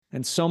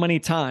And so many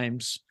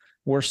times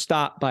we're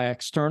stopped by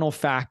external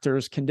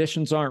factors.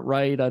 Conditions aren't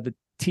right. The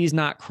T's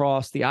not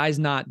crossed, the I's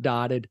not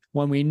dotted.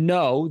 When we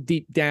know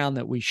deep down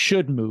that we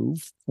should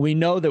move, we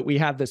know that we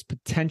have this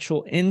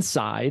potential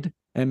inside,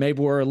 and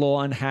maybe we're a little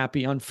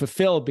unhappy,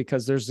 unfulfilled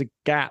because there's a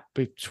gap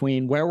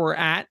between where we're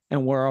at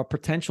and where our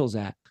potential's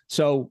at.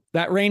 So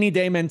that rainy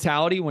day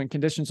mentality, when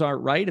conditions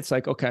aren't right, it's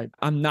like, okay,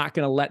 I'm not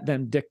going to let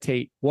them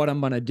dictate what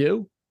I'm going to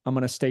do. I'm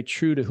going to stay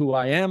true to who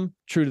I am,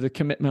 true to the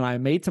commitment I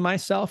made to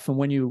myself. And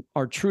when you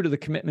are true to the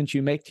commitments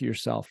you make to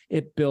yourself,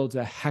 it builds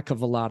a heck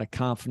of a lot of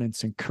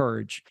confidence and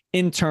courage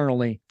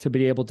internally to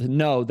be able to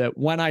know that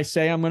when I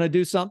say I'm going to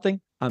do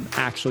something, I'm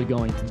actually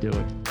going to do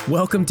it.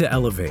 Welcome to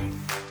Elevate,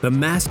 the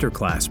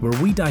masterclass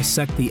where we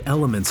dissect the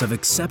elements of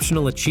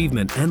exceptional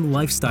achievement and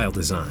lifestyle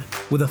design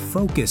with a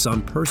focus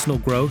on personal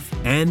growth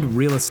and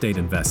real estate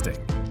investing.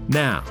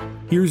 Now,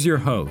 here's your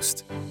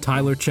host,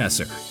 Tyler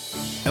Chesser.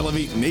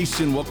 Elevate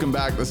Nation, welcome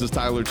back. This is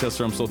Tyler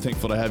Chesser. I'm so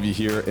thankful to have you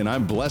here, and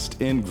I'm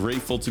blessed and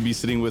grateful to be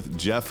sitting with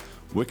Jeff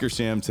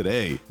Wickersham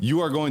today.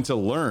 You are going to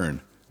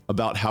learn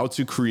about how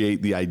to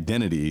create the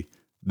identity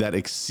that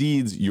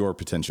exceeds your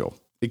potential.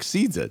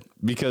 Exceeds it,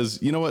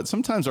 because you know what?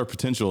 Sometimes our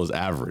potential is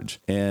average,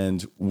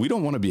 and we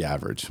don't want to be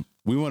average.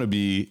 We want to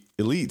be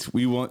elite.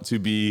 We want to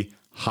be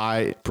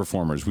high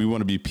performers. We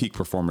want to be peak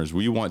performers.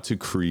 We want to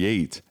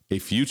create a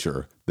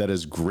future that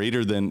is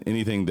greater than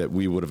anything that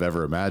we would have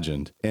ever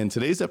imagined. And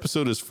today's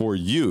episode is for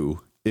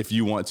you if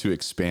you want to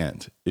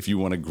expand, if you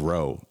want to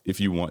grow, if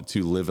you want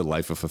to live a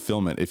life of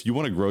fulfillment, if you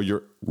want to grow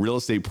your real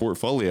estate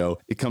portfolio.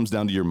 It comes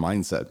down to your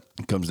mindset.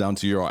 It comes down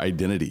to your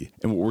identity.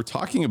 And what we're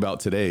talking about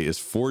today is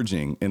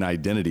forging an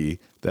identity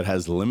that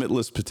has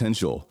limitless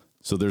potential.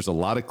 So there's a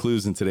lot of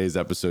clues in today's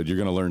episode. You're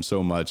going to learn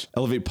so much.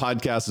 Elevate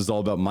Podcast is all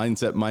about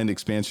mindset, mind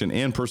expansion,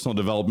 and personal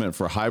development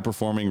for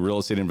high-performing real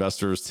estate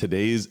investors.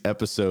 Today's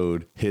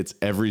episode hits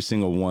every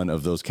single one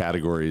of those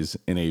categories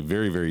in a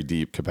very, very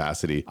deep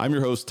capacity. I'm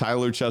your host,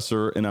 Tyler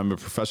Chesser, and I'm a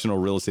professional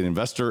real estate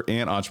investor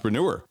and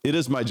entrepreneur. It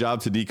is my job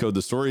to decode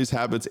the stories,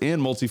 habits,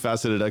 and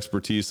multifaceted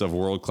expertise of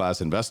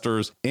world-class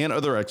investors and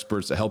other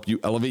experts to help you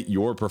elevate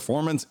your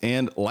performance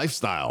and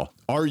lifestyle.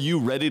 Are you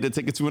ready to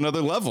take it to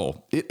another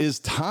level? It is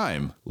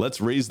time. Let's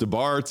raise the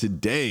bar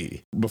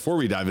today. Before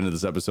we dive into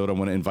this episode, I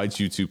want to invite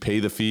you to pay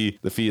the fee.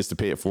 The fee is to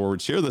pay it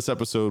forward. Share this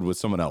episode with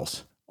someone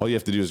else. All you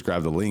have to do is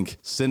grab the link,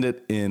 send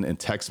it in a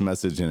text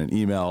message and an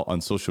email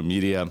on social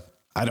media.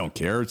 I don't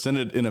care. Send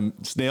it in a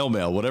snail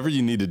mail, whatever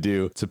you need to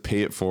do to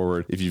pay it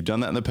forward. If you've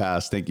done that in the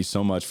past, thank you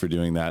so much for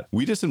doing that.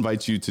 We just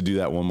invite you to do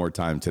that one more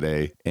time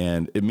today.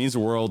 And it means the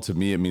world to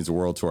me. It means the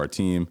world to our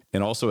team.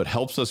 And also it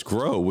helps us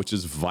grow, which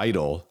is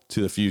vital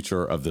to the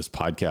future of this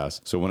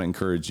podcast. So I want to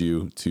encourage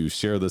you to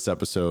share this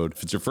episode.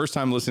 If it's your first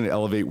time listening to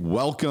Elevate,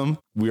 welcome.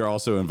 We are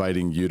also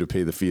inviting you to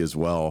pay the fee as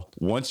well.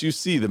 Once you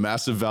see the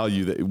massive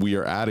value that we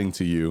are adding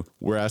to you,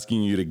 we're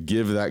asking you to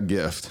give that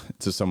gift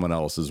to someone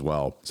else as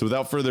well. So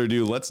without further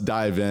ado, let's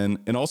dive in.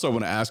 And also I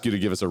want to ask you to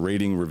give us a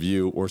rating,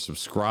 review, or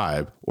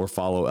subscribe or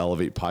follow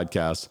Elevate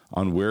Podcasts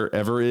on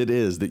wherever it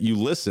is that you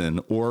listen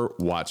or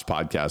watch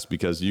podcasts,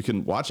 because you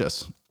can watch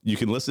us. You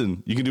can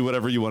listen. You can do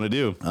whatever you want to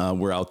do.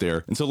 We're out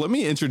there. And so let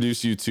me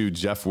introduce you to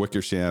Jeff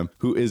Wickersham,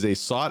 who is a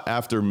sought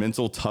after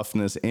mental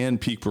toughness and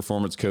peak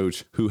performance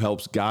coach who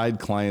helps guide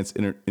clients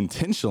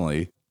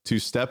intentionally to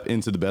step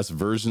into the best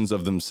versions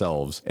of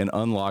themselves and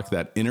unlock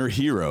that inner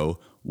hero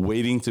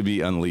waiting to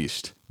be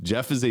unleashed.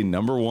 Jeff is a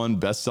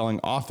 #1 best-selling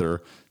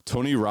author,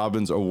 Tony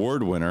Robbins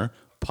Award winner,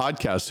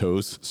 podcast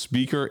host,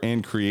 speaker,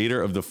 and creator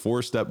of the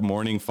 4-step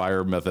morning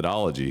fire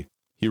methodology.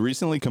 He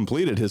recently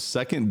completed his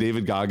second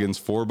David Goggins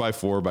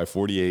 4x4 by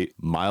 48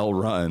 mile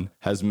run,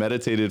 has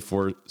meditated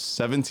for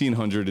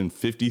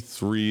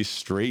 1,753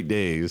 straight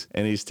days,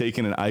 and he's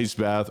taken an ice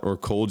bath or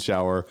cold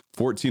shower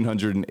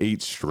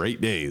 1,408 straight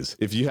days.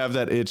 If you have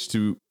that itch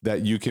to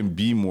that you can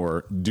be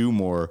more, do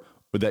more,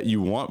 or that you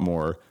want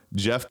more,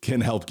 Jeff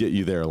can help get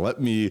you there.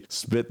 Let me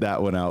spit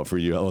that one out for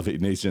you,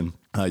 Elevate Nation.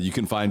 You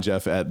can find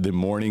Jeff at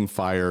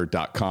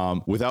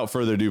themorningfire.com. Without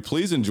further ado,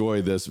 please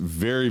enjoy this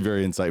very,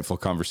 very insightful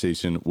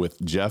conversation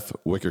with Jeff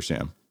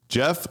Wickersham.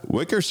 Jeff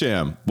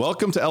Wickersham,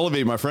 welcome to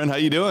Elevate, my friend. How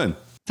you doing?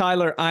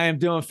 Tyler, I am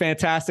doing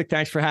fantastic.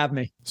 Thanks for having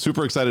me.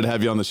 Super excited to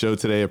have you on the show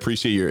today.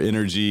 Appreciate your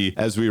energy.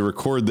 As we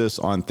record this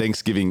on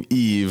Thanksgiving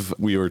Eve,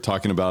 we were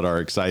talking about our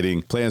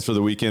exciting plans for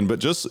the weekend, but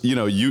just,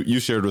 you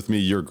shared with me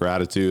your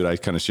gratitude. I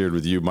kind of shared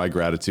with you my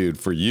gratitude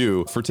for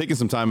you for taking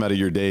some time out of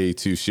your day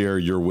to share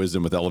your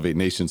wisdom with Elevate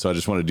Nation. So I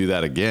just want to do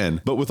that again.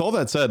 But with all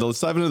that said,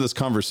 let's dive into this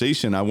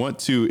conversation. I want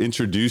to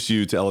introduce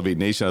you to Elevate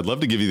Nation. I'd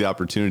love to give you the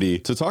opportunity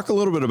to talk a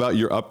little bit about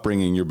your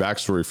upbringing, your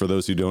backstory for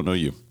those who don't know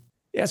you.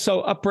 Yeah.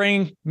 So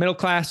upbringing,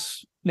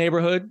 middle-class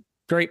neighborhood,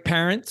 great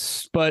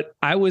parents, but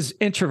I was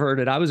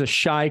introverted. I was a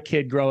shy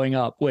kid growing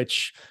up,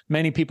 which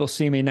many people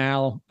see me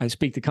now. I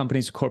speak to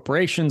companies and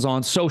corporations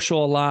on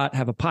social a lot,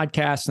 have a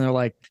podcast, and they're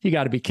like, you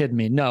got to be kidding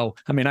me. No.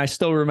 I mean, I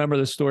still remember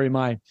the story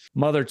my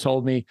mother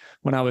told me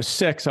when I was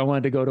 6, I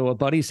wanted to go to a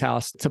buddy's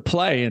house to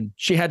play, and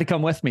she had to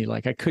come with me.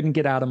 Like I couldn't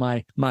get out of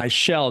my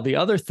shell. The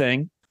other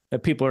thing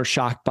that people are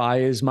shocked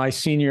by is my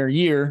senior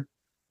year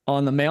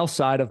on the male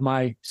side of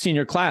my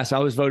senior class, I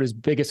was voted as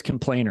biggest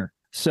complainer.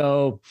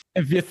 So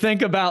if you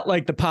think about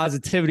like the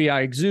positivity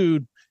I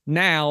exude,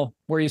 now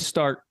where you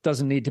start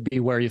doesn't need to be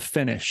where you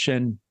finish.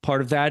 And part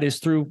of that is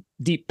through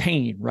deep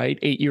pain, right?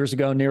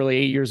 Nearly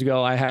 8 years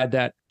ago, I had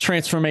that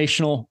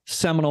transformational,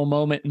 seminal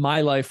moment in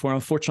my life where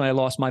unfortunately I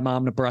lost my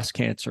mom to breast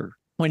cancer.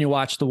 When you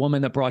watch the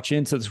woman that brought you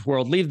into this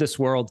world leave this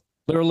world,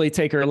 literally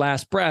take her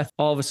last breath,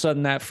 all of a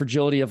sudden that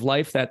fragility of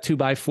life, that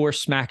 2x4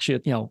 smacks you,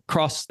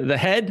 across the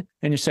head.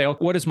 And you say, oh,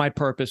 what is my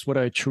purpose? What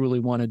do I truly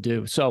want to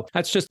do? So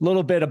that's just a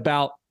little bit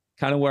about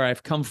kind of where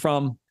I've come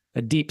from,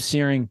 a deep,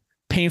 searing,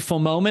 painful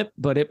moment,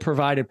 but it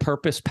provided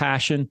purpose,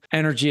 passion,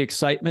 energy,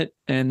 excitement.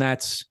 And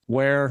that's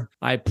where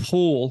I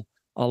pull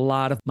a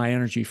lot of my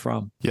energy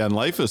from. Yeah. And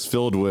life is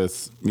filled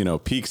with,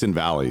 peaks and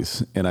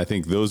valleys. And I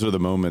think those are the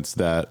moments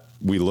that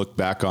we look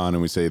back on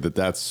and we say that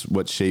that's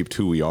what shaped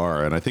who we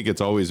are. And I think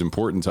it's always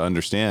important to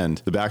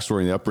understand the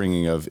backstory and the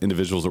upbringing of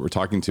individuals that we're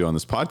talking to on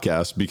this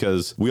podcast,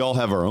 because we all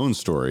have our own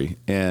story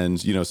and,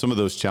 some of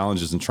those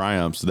challenges and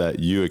triumphs that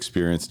you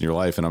experienced in your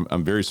life. And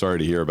I'm very sorry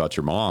to hear about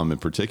your mom in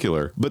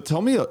particular, but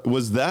tell me,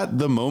 was that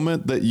the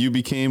moment that you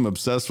became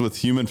obsessed with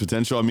human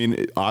potential? I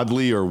mean,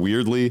 oddly or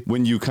weirdly,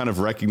 when you kind of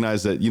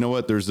recognized that,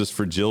 there's this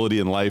fragility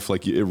in life,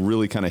 like it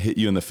really kind of hit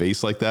you in the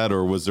face like that?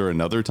 Or was there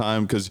another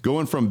time? Because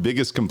going from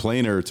biggest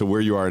complainer to where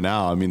you are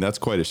now, I mean, that's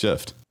quite a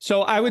shift.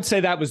 So I would say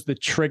that was the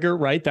trigger,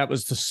 right? That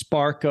was the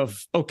spark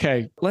of,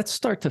 okay, let's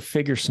start to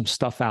figure some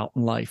stuff out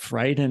in life,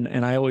 right?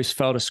 And I always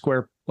felt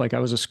I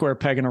was a square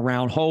peg in a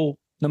round hole,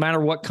 no matter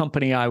what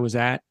company I was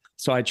at.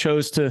 So I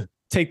chose to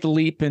take the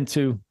leap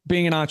into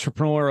being an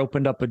entrepreneur,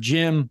 opened up a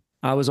gym.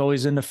 I was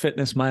always into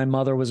fitness. My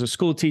mother was a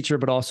school teacher,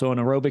 but also an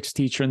aerobics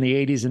teacher in the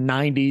 80s and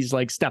 90s,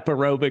 like step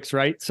aerobics,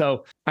 right?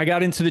 So I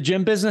got into the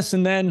gym business.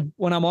 And then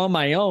when I'm on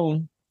my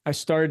own, I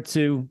started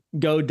to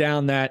go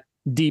down that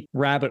deep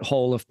rabbit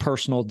hole of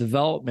personal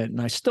development. And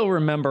I still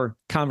remember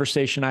a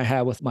conversation I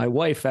had with my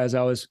wife it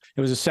was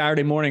a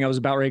Saturday morning. I was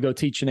about ready to go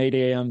teach an 8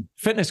 a.m.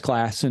 fitness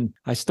class. And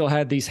I still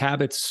had these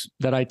habits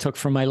that I took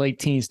from my late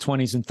teens,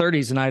 20s, and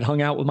 30s. And I'd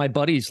hung out with my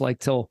buddies like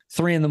till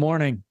 3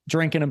 a.m,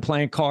 drinking and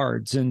playing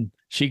cards. And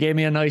she gave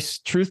me a nice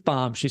truth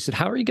bomb. She said,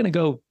 how are you going to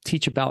go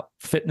teach about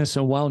fitness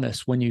and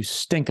wellness when you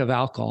stink of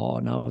alcohol?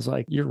 And I was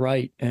like, you're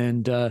right.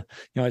 And,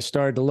 I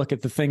started to look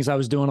at the things I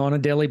was doing on a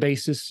daily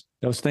basis,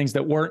 those things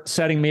that weren't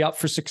setting me up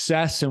for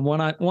success. And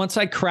once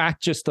I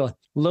cracked just a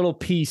little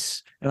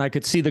piece and I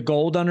could see the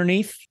gold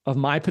underneath of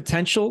my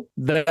potential,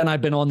 then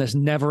I've been on this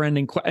never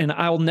ending, and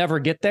I'll never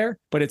get there,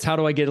 but it's how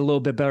do I get a little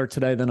bit better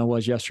today than I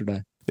was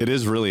yesterday? It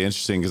is really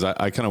interesting because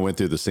I kind of went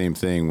through the same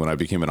thing when I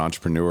became an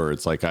entrepreneur.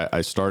 It's like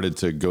I started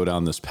to go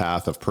down this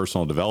path of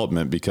personal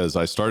development because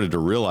I started to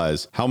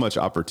realize how much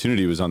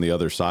opportunity was on the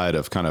other side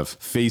of kind of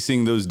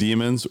facing those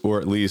demons,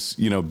 or at least,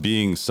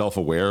 being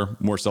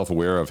more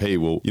self-aware of, hey,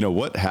 well,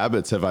 what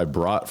habits have I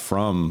brought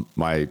from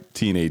my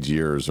teenage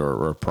years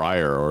or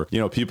prior, or,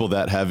 people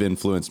that have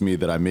influenced me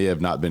that I may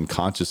have not been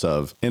conscious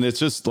of. And it's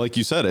just like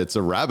you said, it's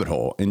a rabbit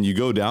hole and you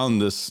go down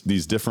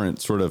these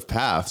different sort of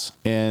paths,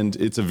 and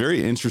it's a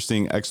very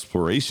interesting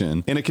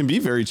exploration, and it can be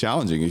very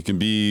challenging. It can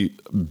be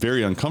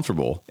very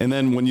uncomfortable. And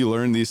then when you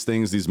learn these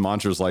things, these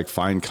mantras like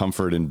find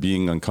comfort in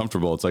being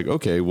uncomfortable, it's like,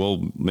 okay,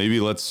 well, maybe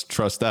let's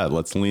trust that.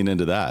 Let's lean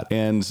into that.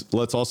 And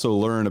let's also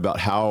learn about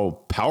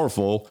how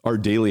powerful our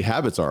daily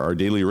habits are, our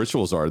daily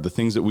rituals are, the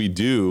things that we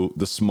do,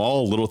 the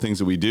small little things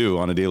that we do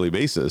on a daily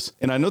basis.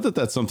 And I know that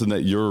that's something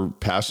that you're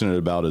passionate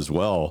about as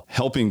well,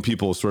 helping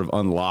people sort of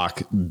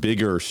unlock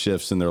bigger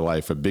shifts in their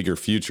life, a bigger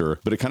future,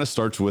 but it kind of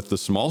starts with the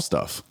small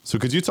stuff. So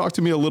could you talk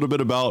to me a little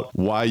bit about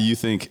why you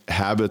think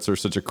habits are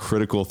such a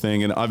critical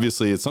thing? And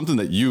obviously it's something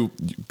that you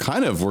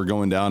kind of were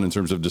going down in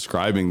terms of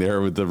describing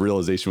there with the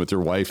realization with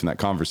your wife, and that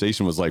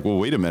conversation was like, well,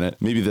 wait a minute,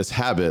 maybe this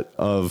habit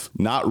of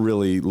not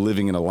really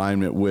living in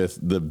alignment with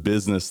the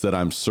business that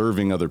I'm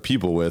serving other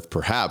people with,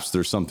 perhaps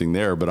there's something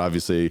there, but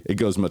obviously it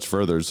goes much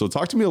further. So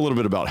talk to me a little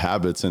bit about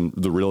habits and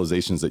the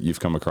realizations that you've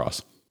come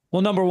across.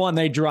 Well, number one,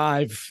 they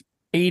drive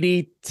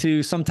 80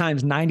 to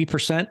sometimes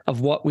 90%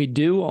 of what we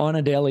do on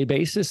a daily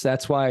basis.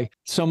 That's why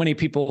so many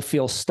people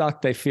feel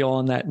stuck. They feel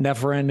on that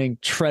never-ending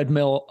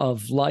treadmill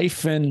of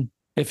life. And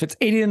if it's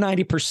 80 to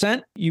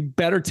 90%, you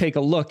better take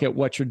a look at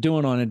what you're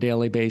doing on a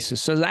daily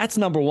basis. So that's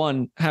number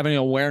one, having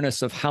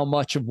awareness of how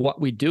much of what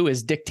we do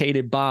is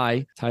dictated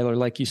by, Tyler,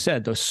 like you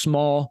said, those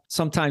small,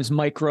 sometimes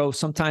micro,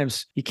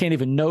 sometimes you can't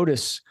even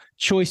notice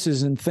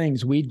choices and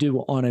things we do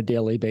on a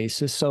daily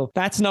basis. So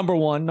that's number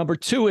one. Number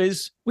two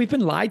is we've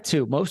been lied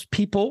to. Most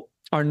people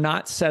are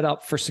not set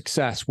up for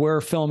success. We're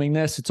filming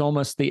this. It's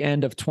almost the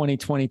end of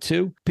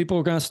 2022. People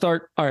are going to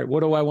start, all right, what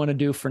do I want to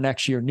do for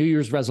next year? New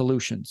Year's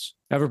resolutions.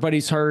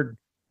 Everybody's heard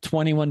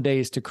 21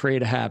 days to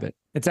create a habit.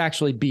 It's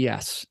actually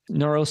BS.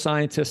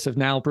 Neuroscientists have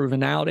now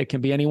proven out it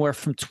can be anywhere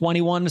from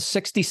 21 to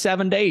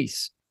 67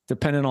 days,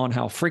 depending on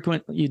how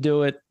frequent you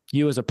do it,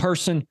 you as a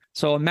person.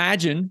 So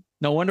imagine,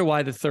 no wonder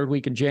why the third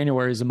week in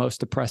January is the most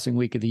depressing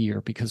week of the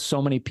year, because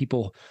so many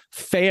people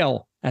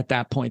fail at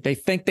that point. They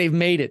think they've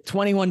made it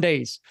 21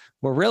 days.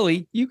 Well,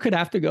 really, you could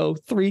have to go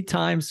 3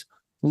 times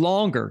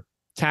longer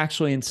to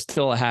actually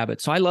instill a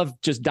habit. So I love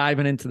just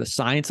diving into the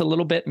science a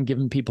little bit and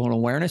giving people an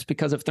awareness,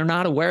 because if they're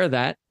not aware of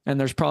that, and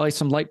there's probably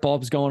some light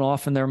bulbs going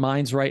off in their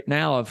minds right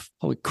now of,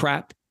 holy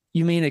crap,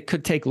 you mean it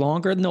could take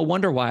longer? No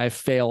wonder why I've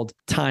failed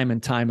time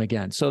and time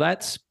again. So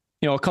that's,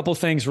 a couple of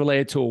things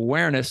related to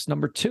awareness.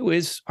 Number two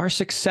is our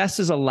success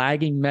is a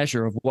lagging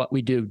measure of what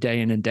we do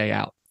day in and day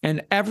out.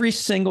 And every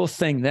single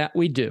thing that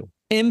we do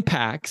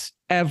impacts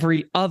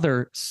every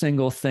other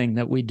single thing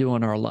that we do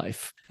in our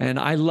life. And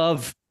I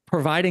love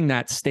providing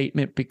that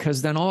statement,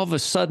 because then all of a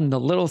sudden the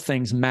little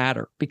things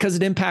matter, because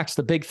it impacts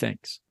the big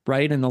things,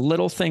 right? And the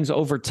little things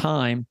over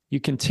time,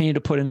 you continue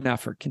to put in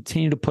effort,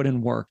 continue to put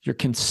in work. You're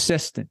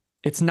consistent.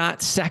 It's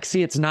not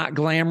sexy. It's not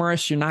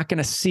glamorous. You're not going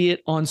to see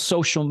it on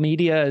social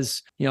media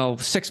as,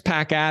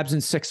 6-pack abs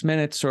in 6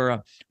 minutes, or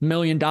 $1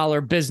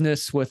 million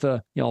business with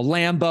a,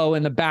 Lambo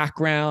in the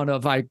background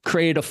of I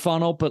create a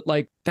funnel. But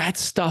like that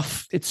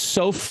stuff, it's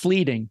so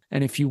fleeting.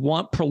 And if you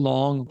want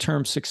prolonged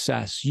term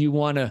success, you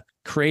want to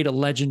create a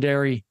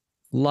legendary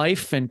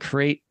life and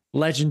create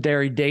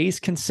legendary days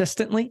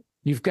consistently,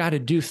 you've got to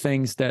do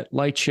things that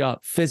light you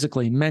up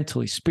physically,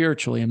 mentally,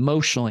 spiritually,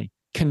 emotionally.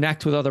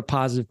 Connect with other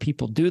positive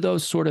people, do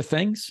those sort of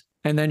things,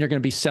 and then you're going to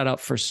be set up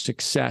for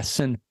success.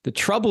 And the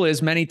trouble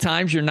is, many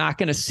times you're not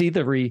going to see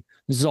the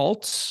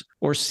results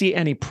or see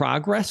any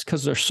progress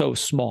because they're so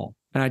small.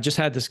 And I just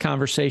had this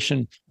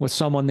conversation with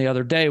someone the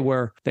other day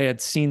where they had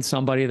seen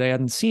somebody they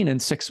hadn't seen in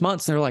 6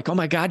 months. And they're like, oh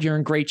my God, you're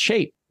in great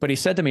shape. But he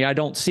said to me, I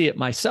don't see it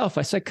myself.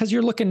 I said, because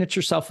you're looking at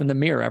yourself in the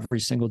mirror every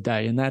single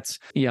day. And that's,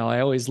 I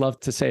always love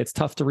to say it's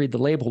tough to read the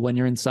label when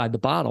you're inside the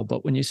bottle.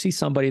 But when you see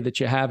somebody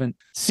that you haven't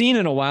seen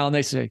in a while and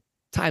they say,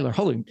 Tyler,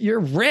 holy, you're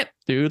ripped,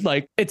 dude.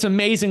 Like, it's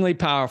amazingly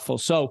powerful.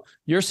 So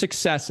your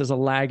success is a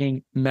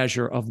lagging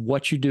measure of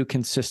what you do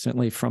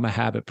consistently from a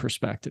habit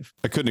perspective.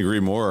 I couldn't agree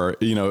more.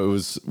 It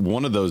was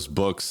one of those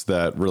books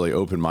that really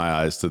opened my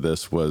eyes to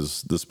this,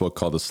 was this book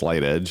called The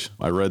Slight Edge.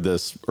 I read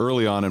this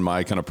early on in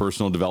my kind of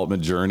personal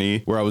development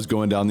journey, where I was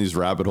going down these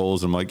rabbit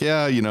holes. I'm like,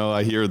 yeah,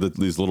 I hear that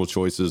these little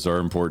choices are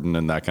important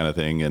and that kind of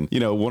thing. And,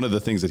 one of the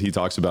things that he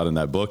talks about in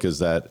that book is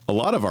that a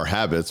lot of our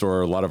habits,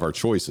 or a lot of our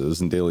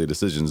choices and daily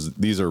decisions,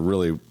 these are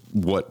really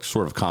what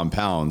sort of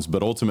compounds,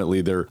 but ultimately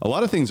a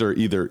lot of things are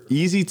either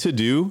easy to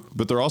do,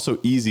 but they're also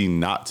easy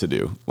not to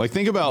do. Like,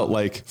 think about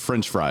like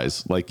French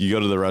fries. Like, you go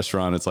to the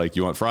restaurant, it's like,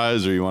 you want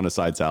fries or you want a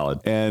side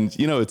salad? And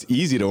it's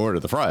easy to order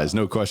the fries,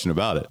 no question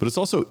about it, but it's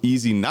also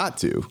easy not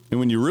to. And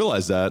when you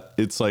realize that,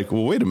 it's like,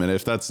 well, wait a minute,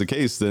 if that's the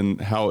case, then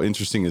how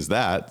interesting is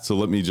that? So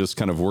let me just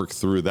kind of work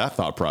through that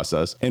thought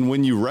process. And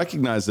when you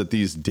recognize that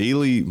these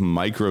daily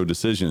micro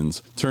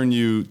decisions turn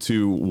you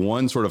to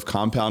one sort of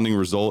compounding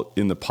result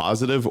in the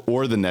positive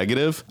or the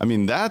negative, I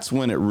mean, that's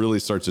when it really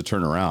starts to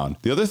turn around.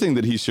 The other thing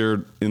that he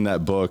shared in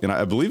that book, and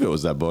I believe it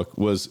was that book,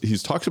 was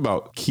he's talked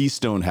about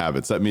keystone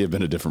habits. That may have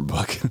been a different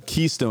book.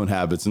 Keystone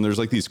habits. And there's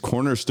like these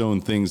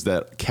cornerstone things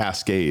that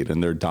cascade,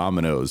 and they're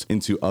dominoes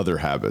into other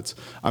habits.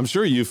 I'm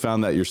sure you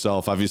found that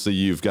yourself. Obviously,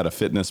 you've got a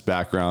fitness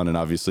background, and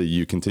obviously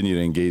you continue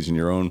to engage in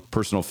your own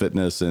personal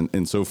fitness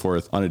and so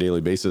forth on a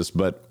daily basis.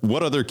 But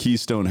what other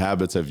keystone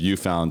habits have you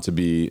found to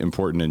be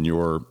important in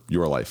your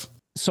life?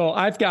 So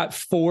I've got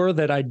 4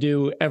 that I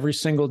do every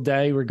single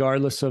day,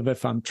 regardless of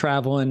if I'm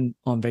traveling,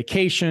 on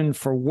vacation,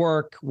 for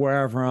work,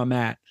 wherever I'm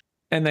at.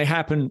 And they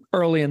happen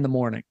early in the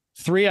morning.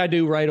 3 I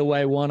do right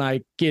away. 1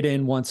 I get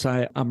in once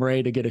I'm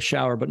ready to get a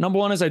shower. But number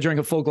 1 is I drink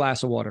a full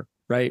glass of water,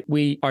 right?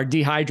 We are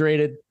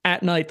dehydrated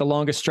at night. The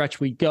longest stretch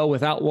we go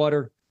without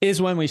water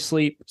is when we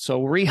sleep. So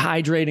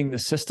rehydrating the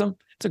system,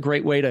 it's a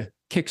great way to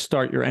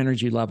kickstart your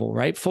energy level,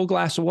 right? Full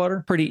glass of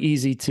water, pretty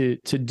easy to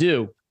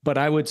do. But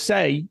I would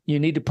say you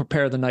need to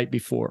prepare the night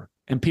before.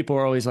 And people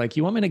are always like,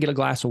 you want me to get a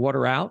glass of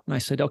water out? And I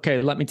said,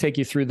 okay, let me take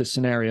you through the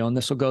scenario. And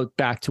this will go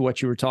back to what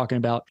you were talking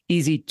about,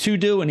 easy to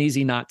do and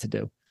easy not to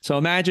do. So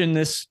imagine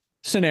this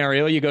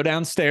scenario. You go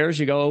downstairs,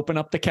 you go open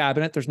up the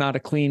cabinet. There's not a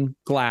clean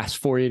glass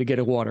for you to get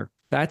a water.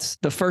 That's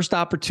the first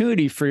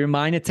opportunity for your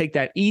mind to take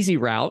that easy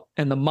route.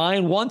 And the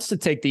mind wants to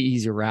take the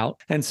easy route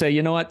and say,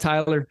 you know what,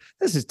 Tyler,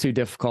 this is too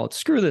difficult.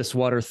 Screw this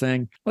water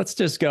thing. Let's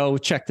just go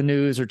check the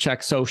news or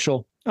check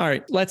social. All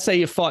right, let's say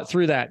you fought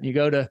through that and you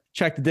go to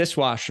check the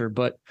dishwasher,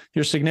 but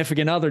your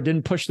significant other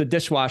didn't push the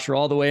dishwasher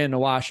all the way in to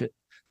wash it.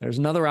 There's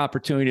another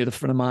opportunity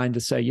for the mind to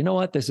say, you know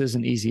what, this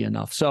isn't easy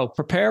enough. So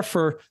prepare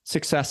for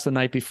success the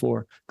night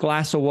before.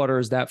 Glass of water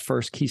is that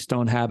first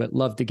keystone habit.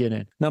 Love to get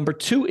in. Number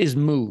 2 is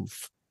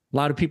move. A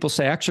lot of people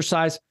say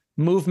exercise,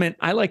 movement.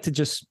 I like to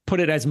just put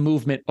it as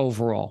movement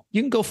overall.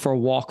 You can go for a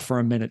walk for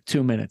a minute,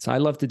 2 minutes. I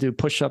love to do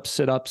push-ups,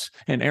 sit-ups,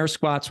 and air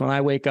squats when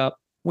I wake up.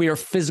 We are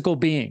physical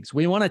beings.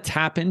 We want to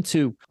tap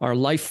into our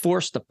life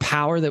force, the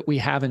power that we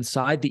have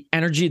inside, the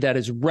energy that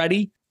is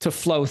ready to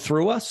flow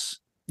through us.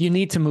 You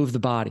need to move the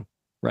body,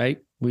 right?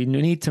 We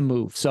need to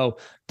move. So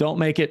don't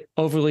make it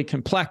overly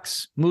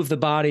complex. Move the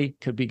body.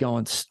 Could be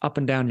going up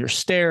and down your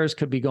stairs,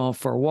 could be going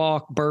for a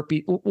walk,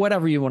 burpee,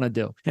 whatever you want to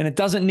do. And it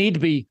doesn't need to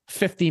be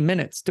 50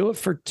 minutes. Do it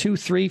for 2,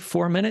 3,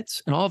 4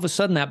 minutes. And all of a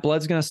sudden that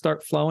blood's going to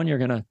start flowing. You're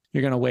going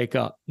to wake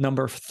up.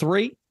 Number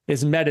 3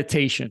 is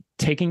meditation,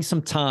 taking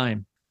some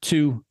time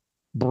to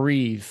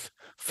breathe,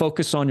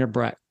 focus on your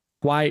breath,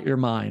 quiet your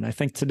mind. I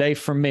think today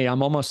for me,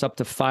 I'm almost up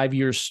to 5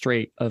 years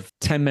straight of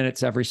 10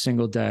 minutes every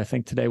single day. I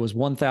think today was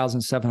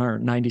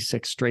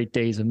 1,796 straight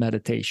days of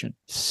meditation,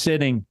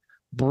 sitting,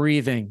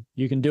 breathing.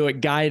 You can do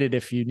it guided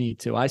if you need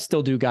to. I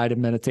still do guided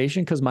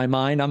meditation because my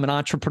mind, I'm an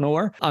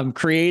entrepreneur. I'm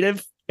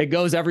creative. It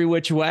goes every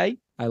which way.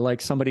 I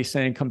like somebody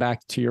saying, come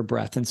back to your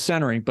breath and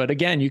centering. But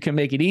again, you can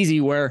make it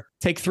easy where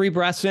take 3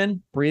 breaths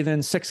in, breathe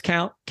in 6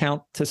 count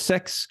to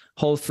 6,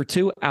 hold for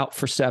 2, out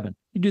for 7.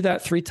 You do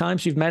that 3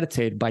 times, you've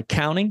meditated. By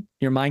counting,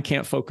 your mind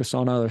can't focus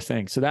on other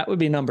things. So that would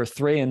be number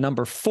 3. And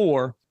number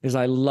 4 is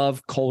I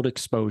love cold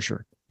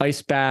exposure,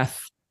 ice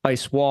bath,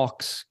 ice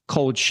walks,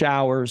 cold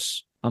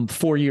showers. I'm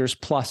 4 years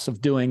plus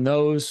of doing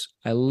those.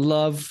 I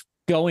love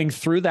going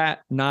through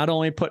that, not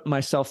only putting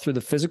myself through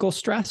the physical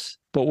stress,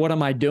 but what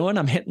am I doing?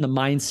 I'm hitting the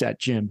mindset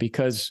gym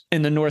because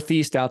in the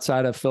Northeast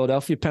outside of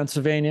Philadelphia,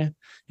 Pennsylvania,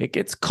 it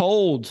gets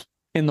cold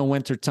in the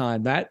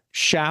wintertime. That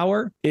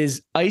shower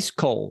is ice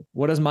cold.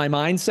 What does my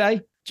mind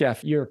say?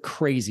 Jeff, you're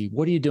crazy.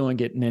 What are you doing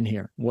getting in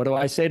here? What do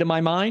I say to my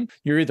mind?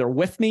 You're either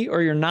with me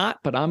or you're not,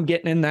 but I'm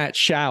getting in that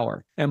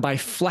shower. And by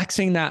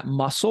flexing that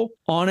muscle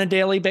on a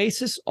daily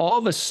basis, all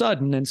of a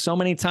sudden, and so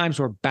many times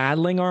we're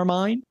battling our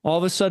mind, all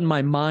of a sudden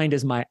my mind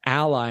is my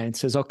ally and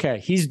says, okay,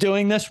 he's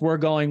doing this, we're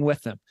going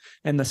with him.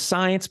 And the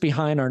science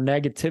behind our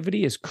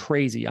negativity is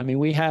crazy. I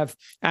mean,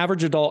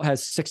 average adult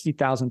has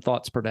 60,000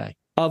 thoughts per day.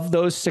 Of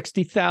those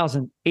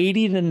 60,000,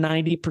 80 to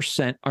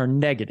 90% are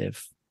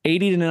negative.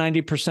 80 to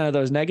 90% of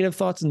those negative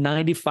thoughts,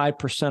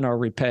 95% are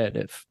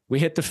repetitive. We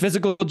hit the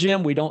physical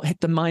gym. We don't hit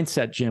the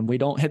mindset gym. We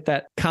don't hit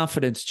that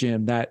confidence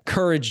gym, that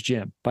courage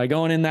gym. By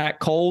going in that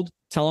cold,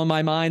 telling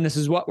my mind, this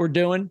is what we're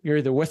doing. You're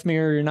either with me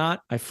or you're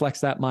not. I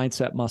flex that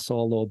mindset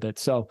muscle a little bit.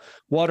 So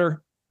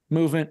water,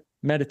 movement,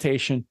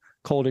 meditation,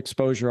 cold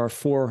exposure are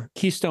 4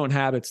 keystone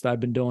habits that I've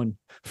been doing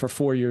for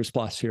 4 years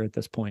plus here at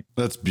this point.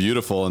 That's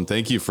beautiful. And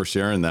thank you for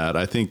sharing that.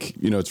 I think,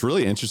 it's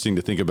really interesting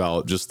to think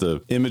about just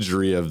the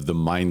imagery of the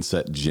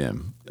mindset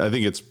gym. I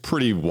think it's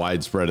pretty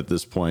widespread at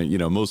this point.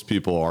 Most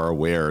people are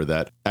aware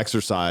that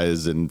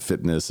exercise and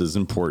fitness is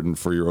important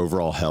for your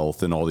overall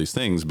health and all these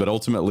things. But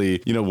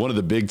ultimately, one of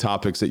the big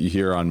topics that you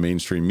hear on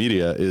mainstream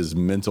media is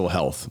mental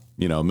health,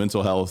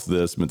 mental health,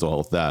 this, mental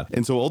health, that.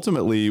 And so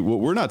ultimately, what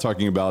we're not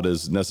talking about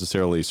is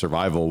necessarily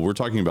survival. We're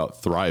talking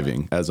about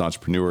thriving as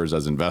entrepreneurs,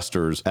 as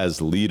investors,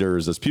 as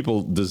leaders, as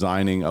people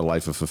designing a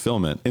life of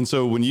fulfillment. And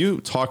so when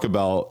you talk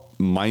about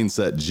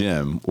mindset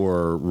gym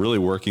or really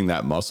working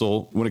that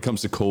muscle when it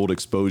comes to cold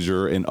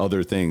exposure and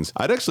other things,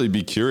 I'd actually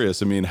be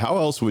curious. I mean, how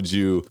else would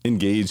you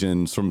engage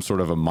in some sort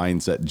of a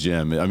mindset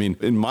gym? I mean,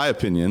 in my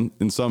opinion,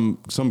 in some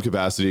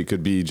capacity, it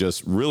could be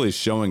just really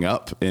showing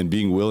up and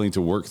being willing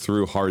to work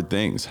through hard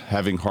things,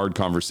 having hard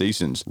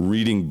conversations,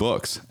 reading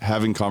books,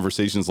 having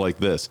conversations like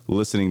this,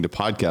 listening to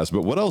podcasts.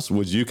 But what else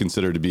would you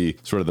consider to be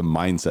sort of the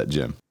mindset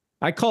gym?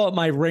 I call it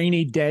my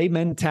rainy day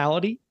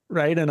mentality.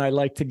 Right. And I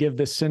like to give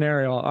this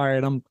scenario. All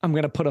right, I'm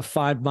going to put a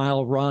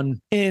 5-mile run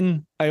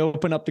in. I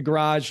open up the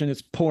garage and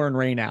it's pouring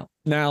rain out.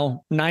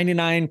 Now,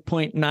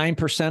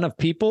 99.9% of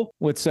people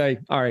would say,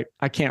 all right,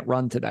 I can't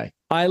run today.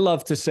 I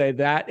love to say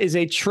that is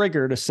a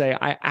trigger to say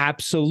I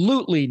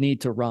absolutely need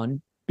to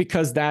run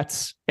because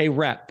that's a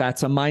rep.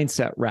 That's a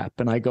mindset rep.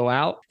 And I go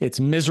out. It's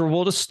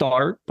miserable to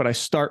start, but I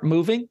start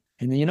moving.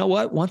 And you know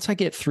what? Once I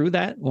get through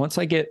that, once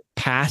I get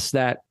past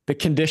that, the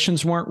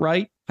conditions weren't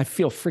right, I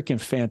feel freaking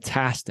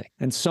fantastic.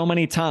 And so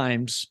many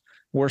times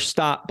we're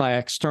stopped by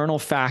external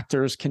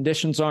factors.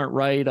 Conditions aren't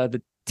right.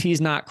 The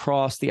T's not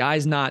crossed, the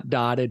I's not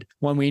dotted.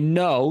 When we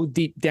know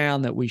deep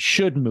down that we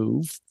should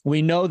move,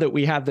 we know that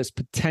we have this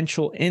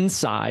potential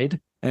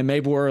inside, and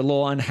maybe we're a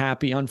little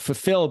unhappy,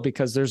 unfulfilled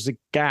because there's a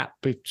gap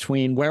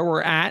between where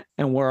we're at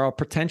and where our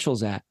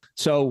potential's at.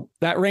 So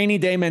that rainy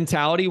day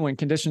mentality, when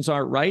conditions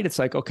aren't right, it's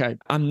like, okay,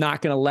 I'm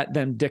not going to let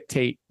them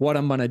dictate what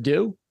I'm going to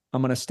do.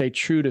 I'm going to stay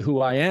true to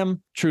who I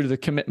am, true to the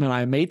commitment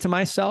I made to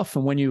myself.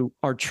 And when you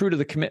are true to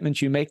the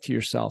commitments you make to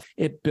yourself,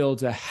 it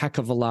builds a heck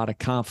of a lot of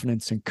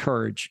confidence and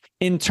courage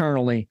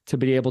internally to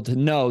be able to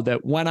know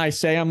that when I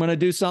say I'm going to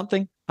do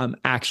something, I'm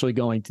actually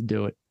going to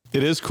do it.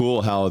 It is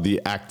cool how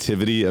the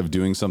activity of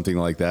doing something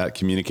like that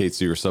communicates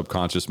to your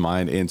subconscious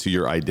mind and to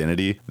your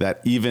identity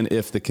that even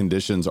if the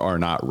conditions are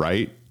not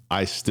right,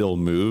 I still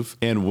move.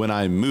 And when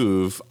I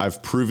move,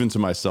 I've proven to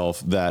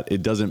myself that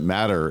it doesn't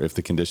matter if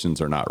the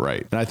conditions are not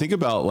right. And I think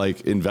about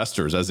like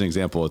investors as an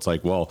example. It's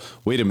like, well,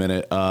 wait a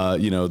minute,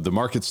 the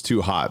market's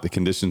too hot. The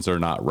conditions are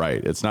not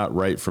right. It's not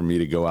right for me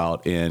to go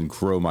out and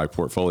grow my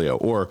portfolio.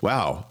 Or,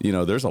 wow,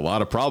 there's a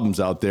lot of problems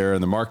out there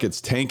and the market's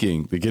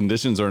tanking. The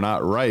conditions are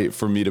not right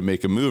for me to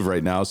make a move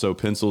right now. So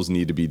pencils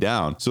need to be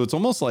down. So it's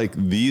almost like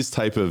these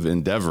type of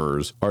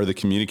endeavors are the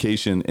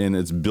communication, and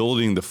it's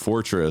building the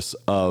fortress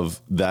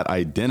of that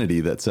identity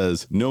that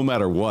says, no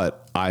matter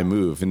what, I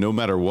move. And no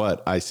matter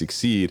what, I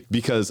succeed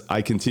because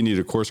I continue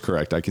to course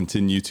correct. I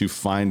continue to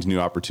find new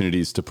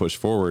opportunities to push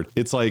forward.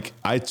 It's like,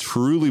 I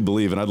truly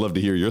believe, and I'd love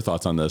to hear your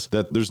thoughts on this,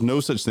 that there's no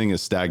such thing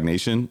as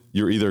stagnation.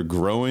 You're either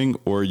growing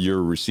or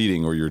you're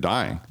receding or you're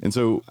dying. And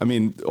so, I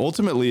mean,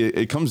 ultimately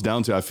it comes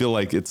down to, I feel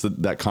like it's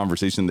that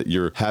conversation that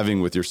you're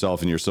having with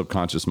yourself and your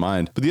subconscious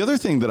mind. But the other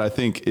thing that I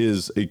think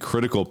is a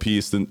critical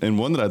piece, and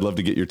one that I'd love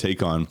to get your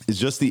take on, is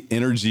just the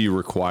energy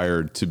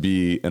required to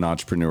be an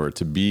entrepreneur,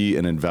 to be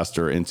an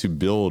investor, and to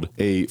build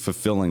a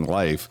fulfilling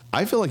life.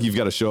 I feel like you've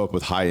got to show up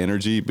with high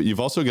energy, but you've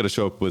also got to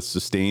show up with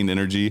sustained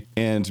energy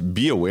and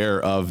be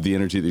aware of the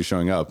energy that you're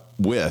showing up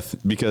with.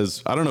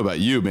 Because I don't know about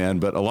you, man,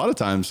 but a lot of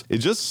times it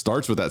just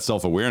starts with that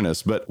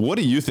self-awareness. But what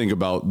do you think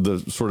about the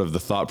sort of the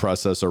thought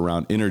process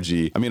around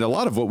energy? I mean, a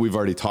lot of what we've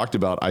already talked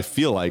about, I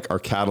feel like, are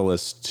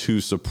catalysts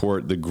to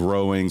support the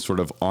growing sort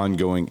of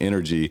ongoing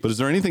energy. But is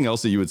there anything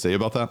else that you would say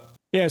about that?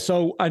 Yeah.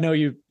 So I know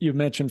you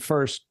mentioned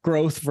first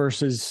growth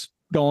versus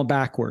going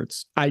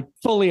backwards. I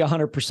fully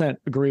 100%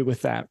 agree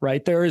with that,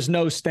 right? There is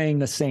no staying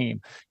the same.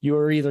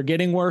 You're either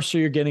getting worse or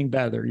you're getting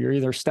better. You're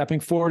either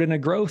stepping forward into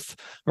growth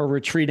or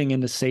retreating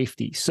into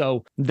safety.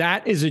 So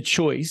that is a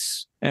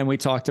choice. And we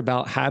talked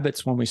about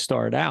habits when we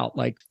started out.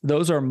 Like,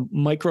 those are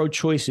micro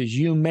choices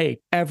you make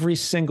every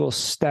single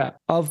step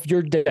of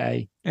your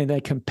day, and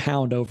they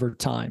compound over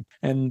time.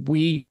 And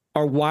we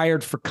are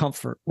wired for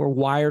comfort. We're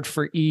wired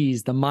for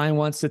ease. The mind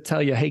wants to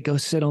tell you, hey, go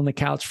sit on the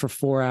couch for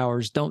 4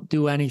 hours. Don't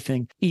do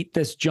anything. Eat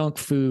this junk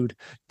food.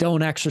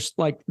 Don't exercise.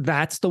 Like,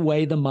 that's the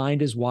way the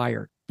mind is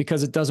wired,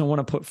 because it doesn't want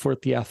to put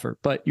forth the effort.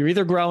 But you're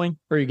either growing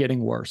or you're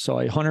getting worse. So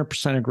I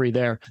 100% agree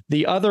there.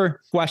 The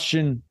other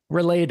question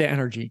related to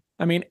energy.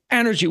 I mean,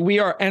 energy, we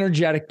are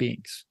energetic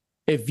beings.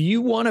 If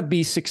you want to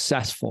be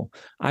successful,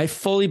 I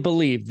fully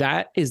believe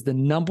that is the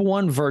number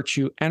one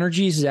virtue,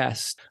 energy,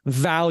 zest,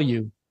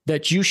 value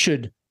that you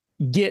should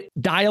get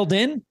dialed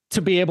in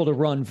to be able to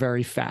run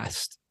very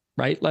fast,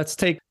 right? Let's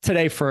take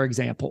today, for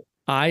example.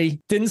 I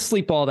didn't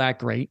sleep all that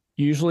great.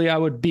 Usually I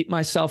would beat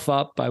myself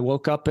up. I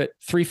woke up at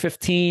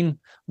 3:15,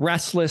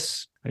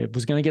 restless. I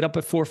was going to get up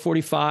at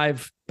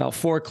 4:45. About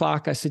 4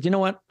 o'clock, I said, you know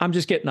what? I'm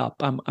just getting up.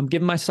 I'm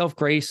giving myself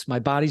grace. My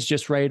body's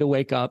just ready to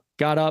wake up.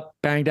 Got up,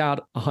 banged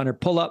out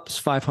 100 pull-ups,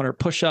 500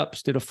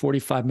 push-ups, did a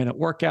 45-minute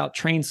workout,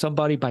 trained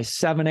somebody. By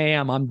 7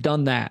 a.m., I'm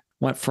done that.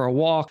 Went for a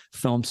walk,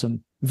 filmed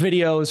some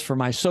videos for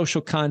my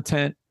social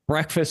content,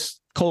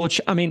 breakfast,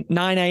 coach. I mean,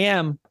 9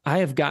 a.m., I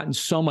have gotten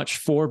so much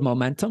forward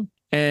momentum,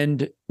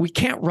 and we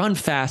can't run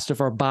fast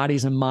if our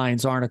bodies and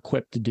minds aren't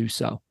equipped to do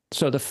so.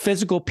 So the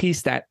physical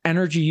piece, that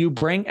energy you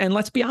bring, and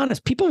let's be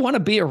honest, people want to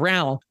be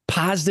around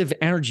positive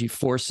energy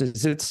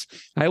forces.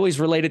 I always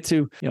relate it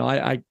to,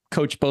 I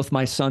coach both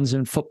my sons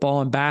in football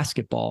and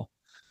basketball.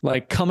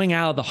 Like, coming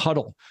out of the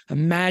huddle,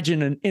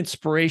 imagine an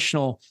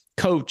inspirational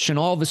coach, and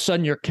all of a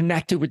sudden you're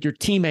connected with your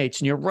teammates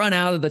and you run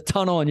out of the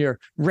tunnel and you're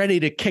ready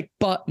to kick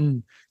butt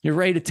and you're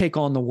ready to take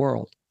on the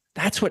world.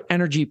 That's what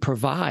energy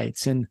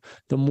provides. And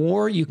the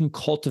more you can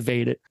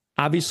cultivate it,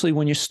 obviously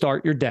when you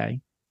start your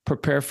day,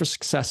 prepare for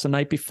success the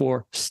night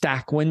before,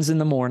 stack wins in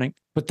the morning,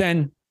 but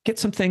then get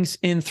some things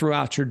in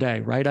throughout your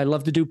day, right? I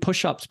love to do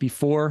push-ups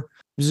before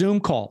Zoom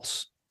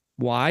calls.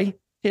 Why?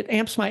 It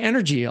amps my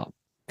energy up.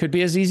 Could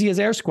be as easy as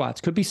air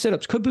squats, could be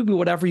sit-ups, could be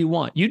whatever you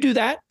want. You do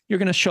that, you're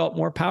going to show up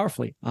more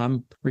powerfully.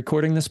 I'm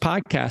recording this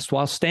podcast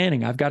while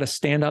standing. I've got a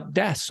stand-up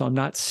desk, so I'm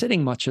not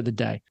sitting much of the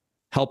day.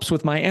 Helps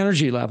with my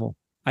energy level.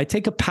 I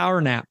take a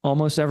power nap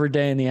almost every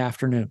day in the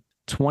afternoon.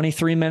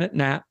 23-minute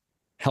nap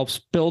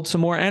helps build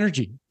some more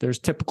energy. There's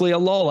typically a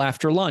lull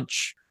after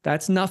lunch.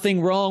 That's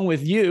nothing wrong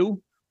with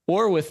you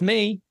or with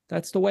me.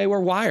 That's the way we're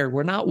wired.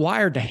 We're not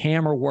wired to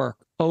hammer work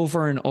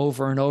over and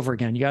over and over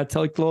again. You got to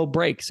take little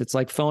breaks. It's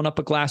like filling up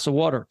a glass of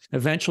water.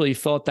 Eventually, you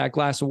fill up that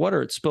glass of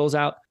water, it spills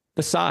out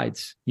the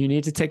sides. You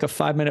need to take a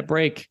 5-minute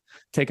break,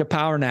 take a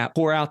power nap,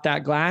 pour out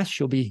that glass,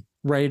 you'll be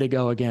ready to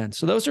go again.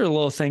 So those are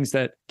little things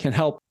that can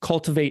help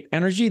cultivate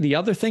energy. The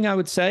other thing I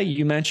would say,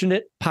 you mentioned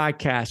it,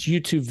 podcasts,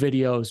 YouTube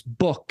videos,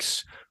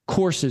 books,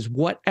 courses,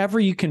 whatever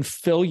you can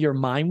fill your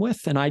mind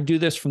with. And I do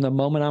this from the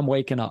moment I'm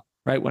waking up.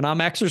 Right? When I'm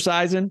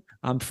exercising,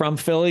 I'm from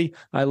Philly.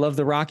 I love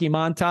the Rocky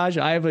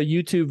montage. I have a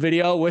YouTube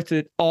video with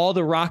it, all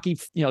the Rocky,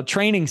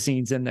 training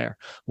scenes in there.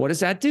 What does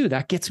that do?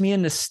 That gets me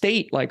in the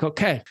state like,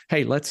 okay,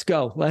 hey, let's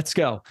go.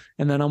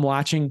 And then I'm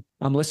listening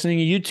to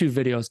YouTube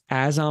videos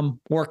as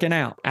I'm working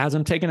out, as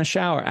I'm taking a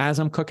shower, as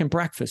I'm cooking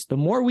breakfast. The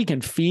more we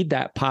can feed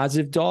that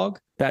positive dog,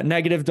 that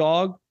negative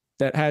dog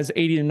that has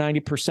 80 to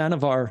 90%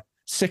 of our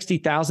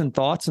 60,000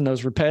 thoughts and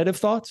those repetitive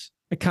thoughts,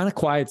 it kind of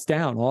quiets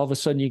down. All of a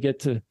sudden you get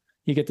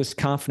this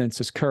confidence,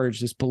 this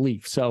courage, this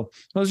belief. So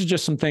those are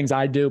just some things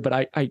I do, but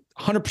I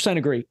 100%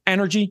 agree.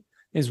 Energy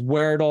is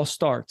where it all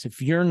starts. If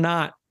you're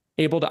not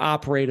able to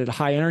operate at a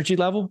high energy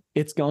level,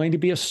 it's going to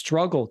be a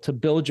struggle to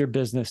build your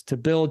business, to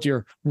build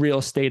your real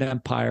estate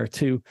empire,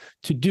 to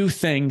do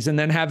things and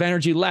then have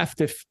energy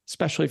left,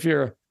 especially if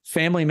you're a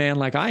family man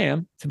like I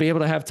am, to be able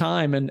to have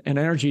time and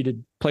energy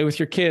play with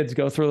your kids,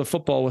 go throw the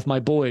football with my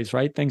boys,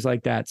 right? Things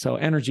like that. So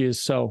energy is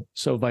so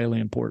vitally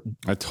important.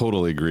 I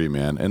totally agree,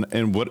 man.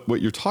 And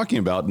what you're talking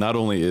about not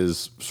only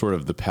is sort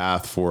of the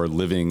path for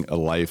living a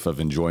life of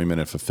enjoyment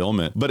and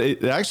fulfillment, but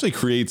it actually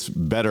creates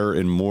better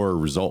and more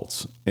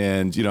results.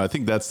 And, I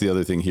think that's the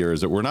other thing here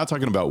is that we're not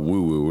talking about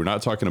woo-woo. We're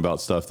not talking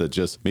about stuff that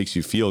just makes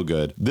you feel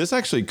good. This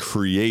actually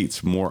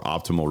creates more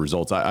optimal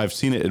results. I've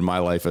seen it in my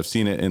life. I've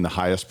seen it in the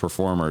highest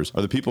performers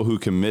are the people who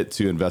commit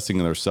to investing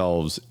in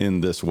themselves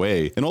in this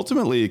way. And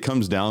ultimately, it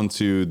comes down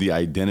to the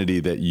identity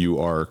that you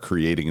are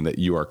creating and that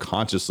you are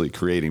consciously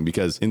creating,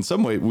 because in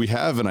some way we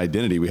have an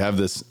identity. We have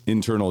this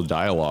internal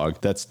dialogue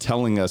that's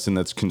telling us and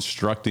that's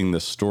constructing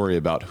this story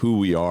about who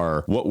we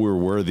are, what we're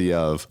worthy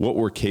of, what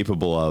we're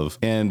capable of.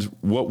 And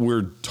what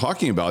we're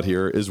talking about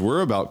here is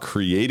we're about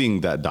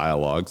creating that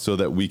dialogue so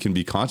that we can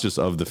be conscious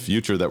of the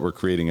future that we're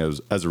creating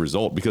as a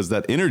result, because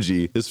that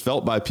energy is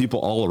felt by people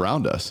all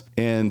around us.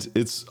 And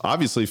it's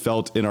obviously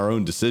felt in our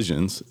own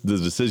decisions, the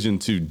decision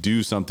to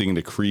do something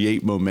to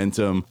create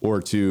momentum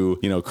or to,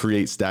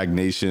 create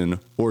stagnation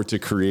or to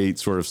create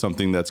sort of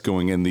something that's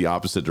going in the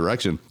opposite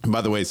direction. And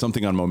by the way,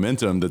 something on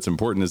momentum that's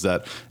important is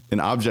that an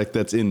object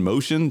that's in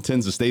motion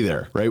tends to stay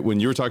there, right? When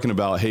you're talking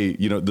about, hey,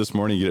 this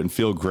morning you didn't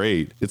feel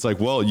great. It's like,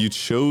 well, you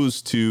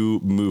chose to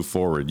move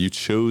forward. You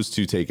chose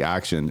to take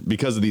action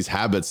because of these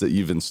habits that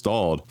you've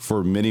installed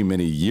for many,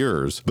 many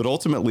years. But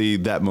ultimately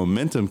that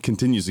momentum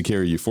continues to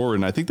carry you forward.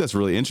 And I think that's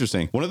really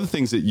interesting. One of the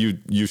things that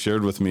you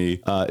shared with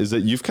me is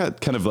that you've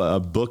got kind of a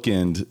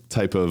bookend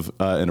type of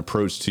an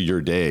approach to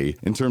your day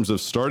in terms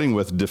of starting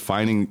with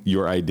defining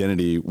your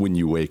identity when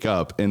you wake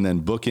up and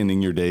then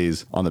bookending your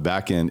days on the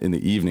back end in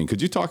the evening.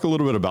 Could you talk a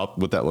little bit about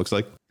what that looks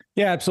like?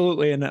 Yeah,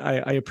 absolutely. And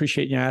I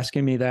appreciate you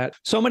asking me that.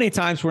 So many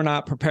times we're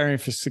not preparing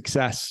for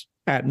success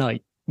at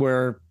night.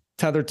 We're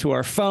tethered to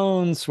our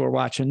phones. We're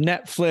watching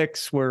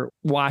Netflix. We're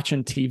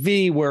watching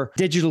TV. We're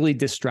digitally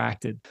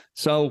distracted.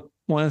 So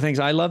one of the things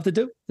I love to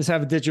do is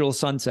have a digital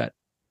sunset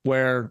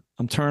where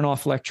I'm turning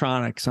off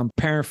electronics. I'm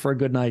preparing for a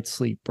good night's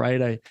sleep,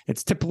 right?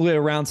 It's typically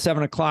around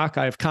 7:00.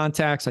 I have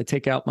contacts. I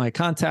take out my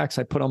contacts.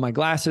 I put on my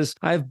glasses.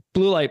 I have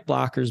blue light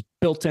blockers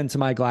built into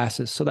my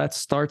glasses. So that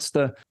starts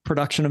the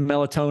production of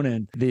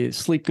melatonin, the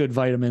sleep good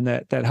vitamin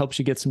that helps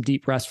you get some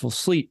deep, restful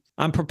sleep.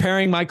 I'm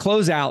preparing my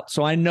clothes out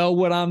so I know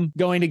what I'm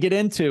going to get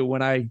into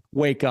when I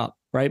wake up.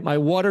 Right? My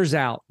water's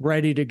out,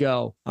 ready to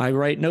go. I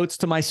write notes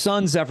to my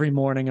sons every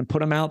morning and put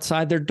them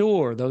outside their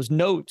door. Those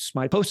notes,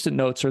 my Post-it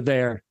notes are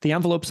there. The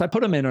envelopes I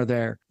put them in are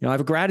there. I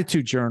have a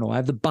gratitude journal. I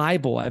have the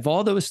Bible. I have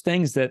all those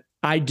things that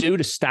I do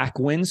to stack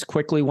wins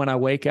quickly when I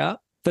wake up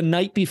the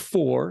night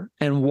before.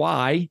 And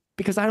why?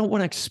 Because I don't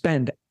want to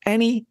expend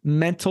any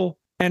mental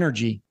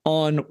energy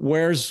on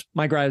where's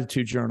my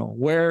gratitude journal,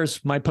 where's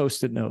my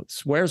Post-it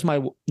notes,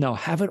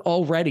 have it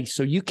all ready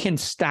so you can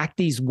stack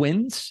these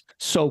wins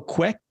so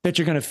quick that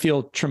you're going to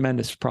feel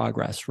tremendous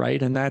progress,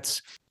 right? And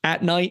that's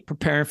at night,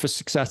 preparing for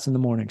success in the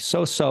morning.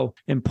 So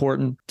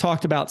important.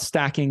 Talked about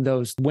stacking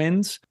those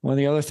wins. One of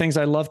the other things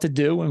I love to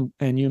do,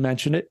 and you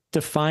mentioned it,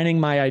 defining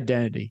my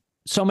identity.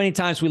 So many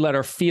times we let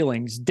our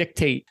feelings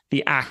dictate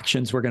the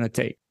actions we're going to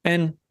take.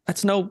 And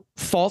that's no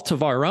fault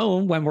of our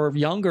own. When we're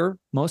younger,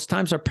 most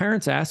times our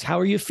parents ask, how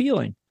are you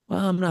feeling?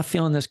 Well, I'm not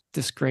feeling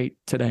this great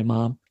today,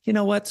 Mom. You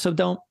know what? So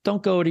don't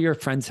go to your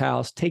friend's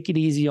house. Take it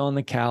easy on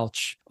the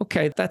couch.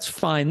 Okay, that's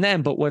fine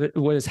then. But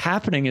what is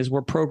happening is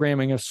we're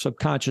programming a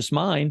subconscious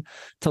mind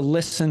to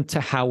listen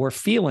to how we're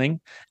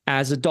feeling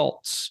as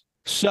adults.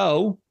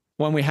 So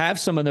when we have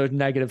some of those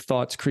negative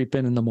thoughts creep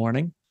in the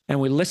morning and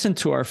we listen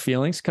to our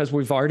feelings because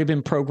we've already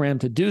been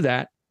programmed to do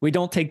that, we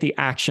don't take the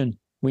action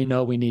we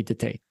know we need to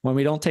take. When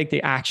we don't take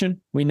the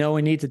action we know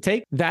we need to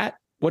take,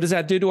 what does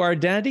that do to our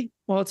identity?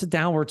 Well, it's a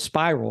downward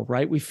spiral,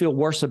 right? We feel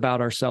worse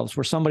about ourselves.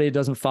 We're somebody who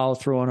doesn't follow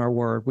through on our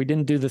word. We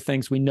didn't do the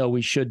things we know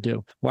we should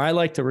do. Where I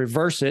like to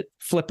reverse it,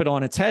 flip it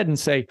on its head and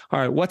say, all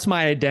right, what's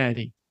my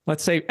identity?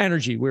 Let's say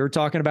energy. We were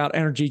talking about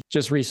energy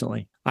just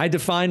recently. I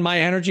define my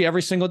energy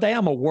every single day.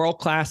 I'm a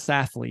world-class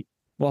athlete.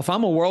 Well, if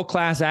I'm a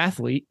world-class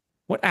athlete,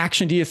 what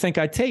action do you think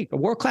I'd take? A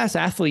world-class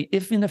athlete,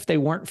 even if they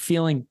weren't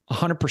feeling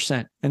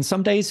 100%, and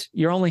some days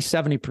you're only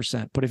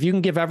 70%, but if you can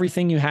give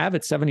everything you have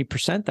at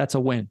 70%, that's a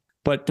win.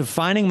 But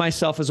defining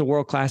myself as a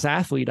world-class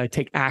athlete, I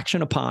take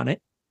action upon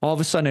it. All of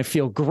a sudden I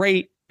feel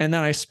great, and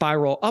then I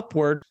spiral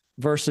upward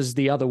versus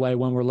the other way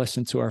when we're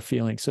listening to our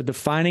feelings. So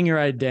defining your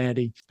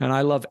identity, and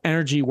I love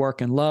energy,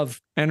 work, and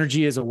love.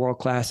 Energy is a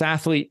world-class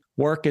athlete.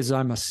 Work is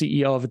I'm a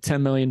CEO of a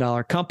 $10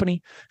 million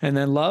company. And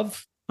then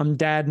love, I'm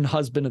dad and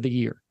husband of the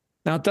year.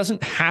 Now, it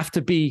doesn't have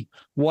to be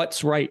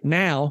what's right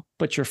now,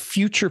 but you're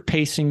future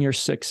pacing your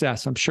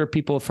success. I'm sure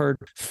people have heard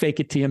fake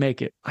it till you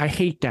make it. I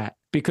hate that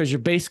because you're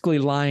basically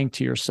lying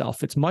to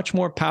yourself. It's much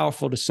more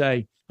powerful to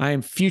say, I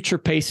am future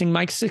pacing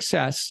my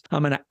success.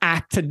 I'm going to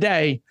act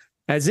today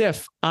as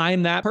if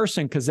I'm that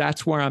person because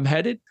that's where I'm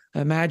headed.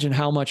 Imagine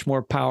how much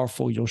more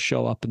powerful you'll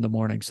show up in the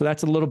morning. So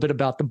that's a little bit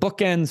about the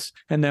bookends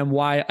and then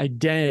why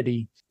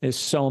identity is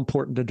so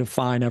important to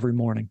define every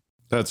morning.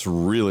 That's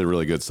really,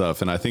 really good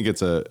stuff. And I think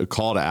it's a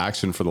call to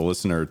action for the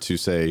listener to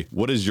say,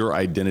 what is your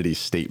identity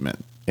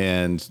statement?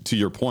 And to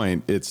your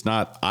point, it's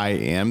not I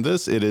am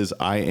this, it is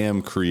I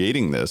am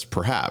creating this,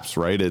 perhaps,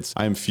 right? It's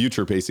I'm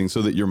future pacing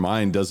so that your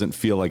mind doesn't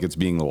feel like it's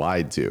being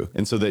lied to.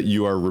 And so that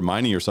you are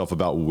reminding yourself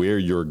about where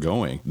you're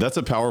going. That's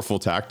a powerful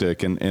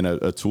tactic and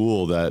a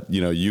tool that,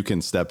 you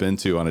can step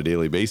into on a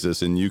daily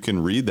basis, and you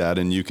can read that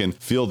and you can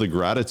feel the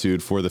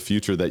gratitude for the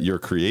future that you're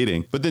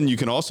creating. But then you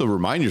can also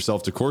remind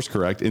yourself to course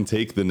correct and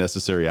take the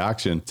necessary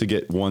action to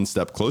get one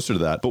step closer to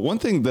that. But one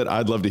thing that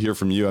I'd love to hear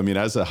from you,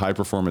 as a high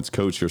performance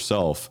coach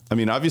yourself,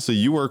 obviously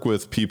you work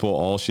with people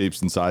all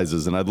shapes and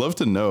sizes, and I'd love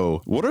to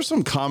know what are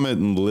some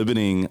common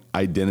limiting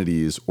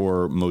identities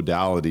or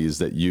modalities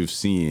that you've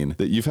seen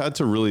that you've had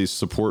to really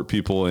support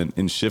people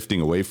in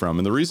shifting away from.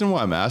 And the reason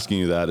why I'm asking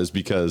you that is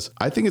because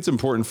I think it's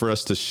important for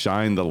us to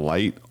shine the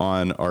light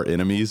on our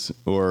enemies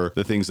or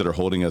the things that are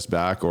holding us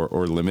back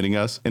or limiting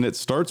us. And it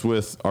starts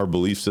with our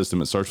belief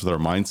system. It starts with our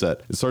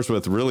mindset. It starts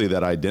with really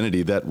that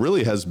identity that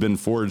really has been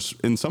forged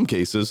in some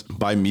cases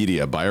by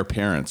media, by our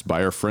parents,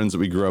 by our friends that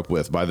we grew up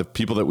with, by the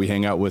people that we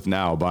hang out with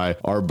now, by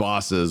our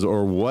bosses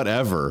or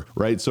whatever,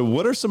 right? So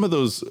what are some of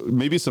those,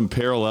 maybe some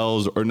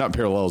parallels, or not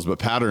parallels, but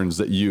patterns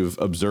that you've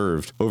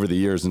observed over the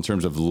years in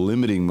terms of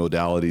limiting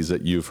modalities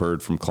that you've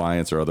heard from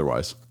clients or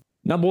otherwise?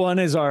 Number one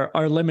is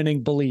our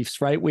limiting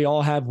beliefs, right? We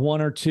all have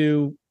one or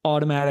two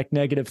automatic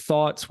negative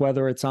thoughts,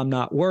 whether it's I'm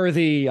not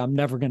worthy, I'm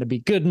never going to be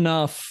good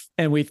enough.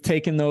 And we've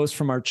taken those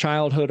from our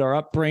childhood, our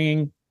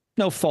upbringing,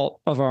 no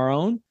fault of our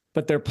own,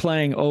 but they're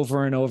playing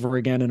over and over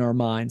again in our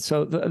mind.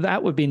 So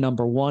that would be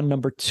number one.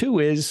 Number two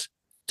is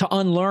to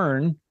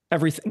unlearn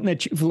everything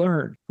that you've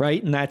learned,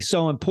 right? And that's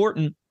so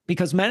important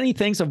because many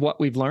things of what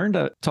we've learned,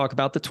 talk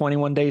about the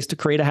 21 days to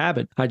create a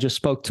habit. I just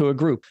spoke to a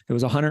group. It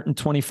was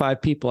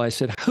 125 people. I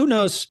said, who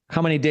knows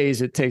how many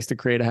days it takes to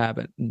create a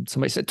habit? And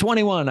somebody said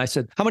 21. I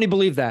said, how many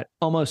believe that?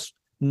 Almost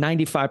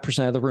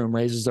 95% of the room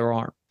raises their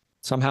arm.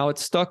 Somehow it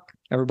stuck.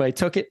 Everybody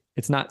took it.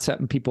 It's not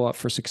setting people up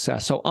for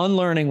success. So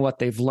unlearning what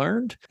they've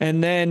learned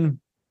and then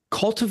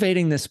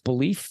cultivating this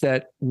belief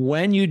that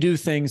when you do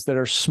things that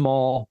are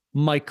small,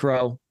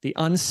 micro, the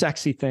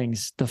unsexy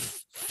things, the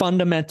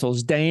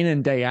fundamentals day in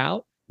and day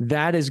out,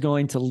 that is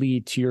going to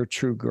lead to your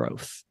true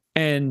growth.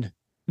 And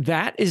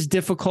that is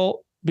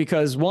difficult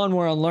because one,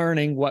 we're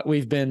unlearning what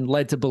we've been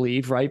led to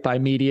believe, right? By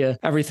media,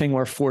 everything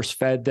we're force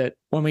fed that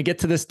when we get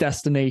to this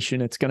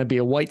destination, it's going to be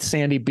a white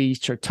sandy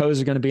beach. Our toes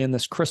are going to be in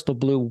this crystal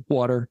blue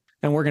water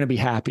and we're going to be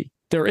happy.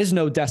 There is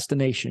no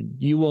destination.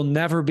 You will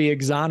never be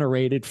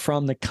exonerated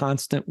from the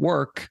constant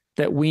work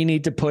that we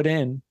need to put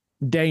in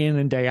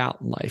and day out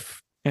in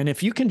life. And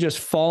if you can just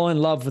fall in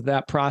love with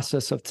that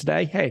process of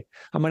today, hey,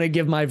 I'm going to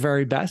give my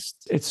very best.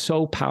 It's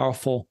so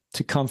powerful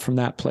to come from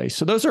that place.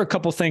 So those are a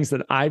couple of things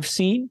that I've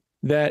seen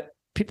that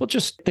people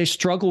they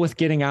struggle with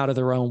getting out of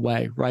their own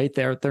way, right?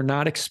 They're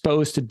not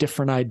exposed to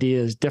different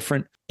ideas,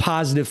 different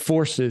positive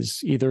forces,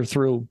 either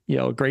through,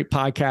 a great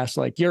podcast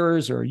like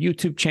yours or a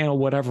YouTube channel,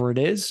 whatever it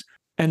is.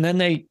 And then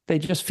they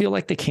just feel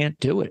like they can't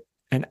do it.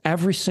 And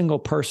every single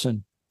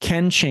person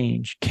can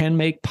change, can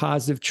make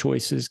positive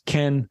choices,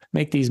 can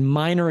make these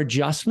minor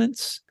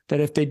adjustments that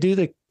if they do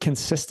that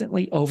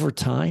consistently over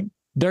time,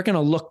 they're going to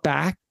look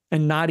back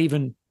and not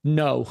even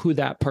know who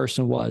that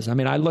person was.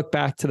 I look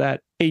back to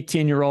that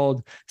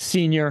 18-year-old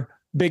senior,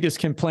 biggest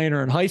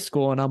complainer in high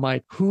school, and I'm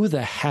like, who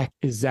the heck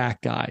is that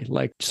guy?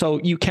 So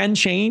you can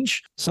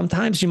change.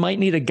 Sometimes you might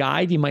need a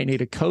guide, you might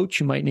need a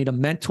coach, you might need a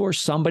mentor,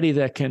 somebody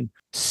that can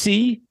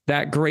see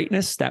that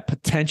greatness, that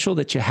potential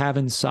that you have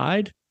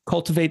inside,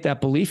 cultivate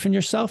that belief in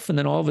yourself. And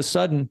then all of a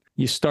sudden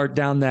you start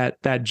down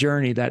that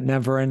journey, that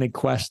never ending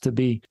quest to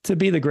be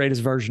the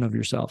greatest version of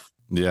yourself.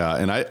 Yeah.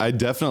 And I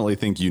definitely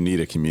think you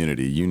need a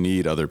community. You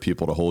need other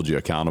people to hold you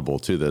accountable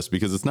to this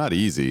because it's not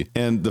easy.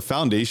 And the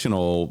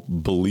foundational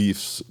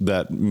beliefs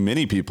that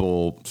many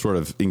people sort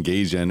of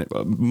engage in,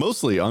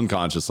 mostly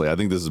unconsciously, I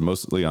think this is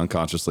mostly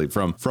unconsciously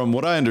from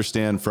what I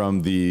understand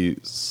from the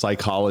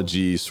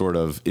psychology sort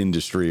of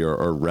industry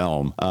or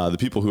realm, the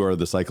people who are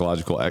the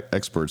psychological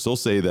experts, they'll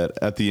say that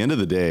at the end of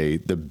the day,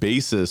 the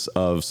basis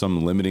of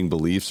some limiting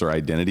beliefs or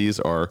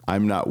identities are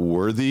I'm not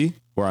worthy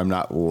or I'm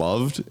not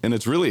loved. And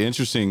it's really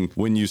interesting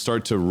when you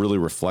start to really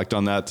reflect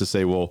on that to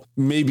say, well,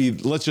 maybe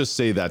let's just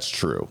say that's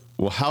true.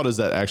 Well, how does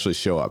that actually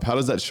show up? How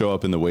does that show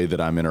up in the way that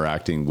I'm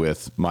interacting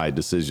with my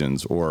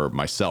decisions or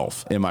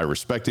myself? Am I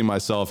respecting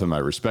myself? Am I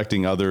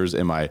respecting others?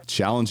 Am I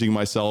challenging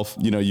myself?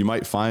 You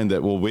might find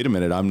that, well, wait a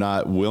minute, I'm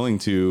not willing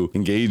to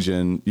engage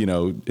in,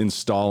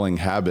 installing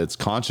habits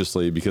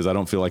consciously because I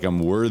don't feel like I'm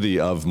worthy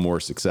of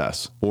more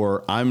success,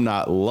 or I'm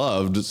not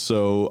loved.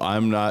 So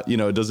I'm not,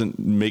 it doesn't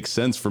make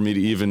sense for me to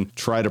even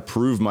try to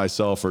prove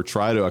myself or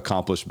try to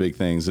accomplish big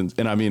things. And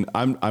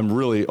I'm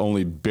really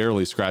only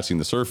barely scratching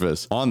the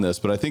surface on this,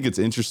 but I think it's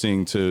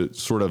interesting to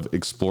sort of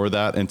explore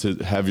that and to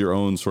have your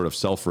own sort of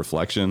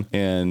self-reflection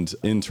and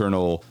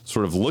internal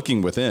sort of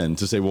looking within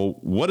to say, well,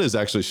 what is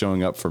actually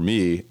showing up for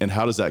me and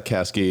how does that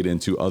cascade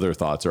into other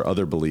thoughts or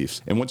other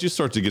beliefs? And once you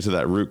start to get to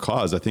that root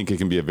cause, I think it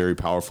can be a very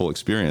powerful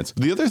experience.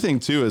 The other thing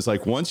too is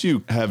like, once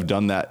you have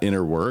done that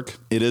inner work,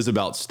 it is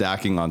about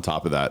stacking on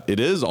top of that. It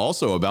is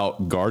also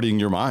about guarding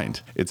your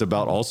mind. It's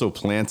about also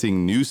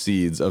planting new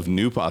seeds of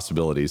new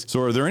possibilities. So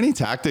are there any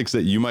tactics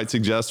that you might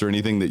suggest or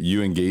anything that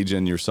you engage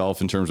in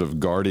yourself in terms of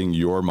guarding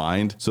your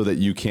mind so that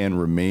you can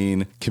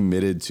remain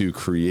committed to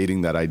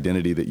creating that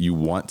identity that you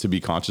want to be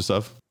conscious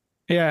of?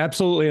 Yeah,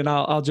 absolutely. And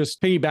I'll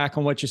just piggyback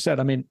on what you said.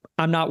 I mean,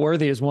 I'm not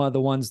worthy is one of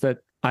the ones that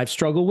I've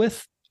struggled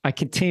with. I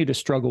continue to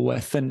struggle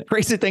with. And the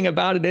crazy thing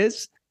about it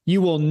is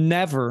you will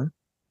never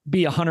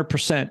be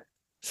 100%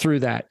 through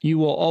that. You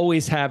will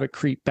always have it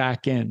creep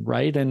back in,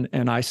 right?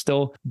 And I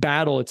still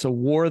battle. It's a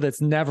war that's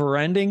never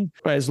ending.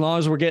 But as long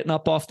as we're getting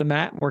up off the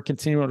mat, we're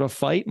continuing to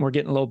fight and we're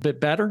getting a little bit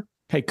better.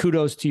 Hey,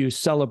 kudos to you.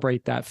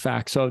 Celebrate that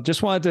fact. So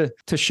just wanted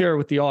to share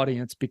with the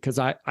audience because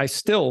I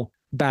still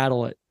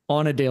battle it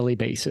on a daily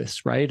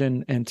basis, right?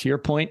 And to your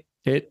point,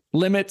 it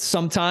limits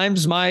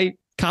sometimes my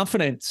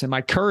confidence and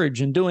my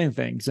courage in doing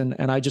things. And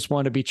I just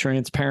want to be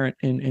transparent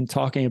in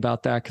talking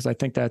about that because I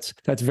think that's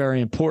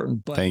very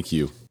important. But thank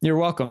you. You're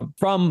welcome.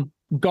 From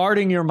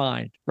guarding your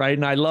mind, right?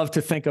 And I love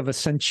to think of a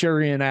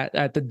centurion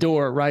at the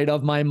door, right,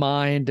 of my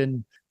mind,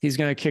 and he's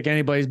going to kick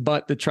anybody's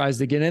butt that tries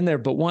to get in there.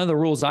 But one of the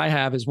rules I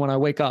have is when I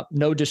wake up,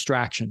 no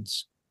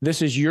distractions.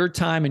 This is your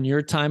time and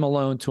your time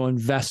alone to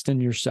invest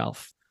in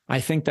yourself. I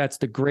think that's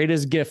the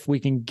greatest gift we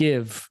can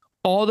give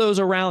all those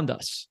around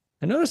us.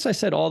 And notice I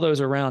said all those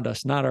around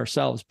us, not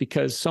ourselves,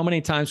 because so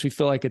many times we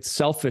feel like it's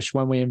selfish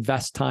when we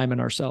invest time in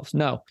ourselves.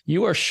 No,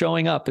 you are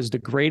showing up as the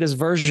greatest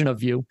version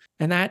of you,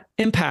 and that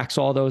impacts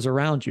all those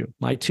around you.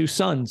 My two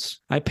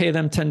sons, I pay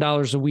them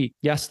 $10 a week.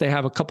 Yes, they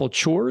have a couple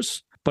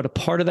chores, but a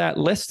part of that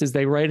list is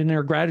they write in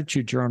their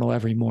gratitude journal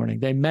every morning.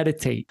 They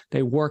meditate,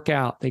 they work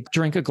out, they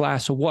drink a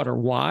glass of water.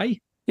 Why?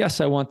 Yes,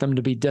 I want them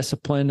to be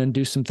disciplined and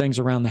do some things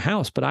around the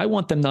house, but I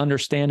want them to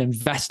understand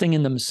investing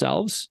in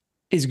themselves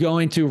is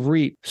going to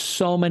reap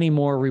so many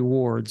more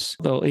rewards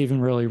they'll even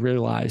really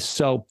realize.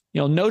 So,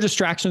 no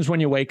distractions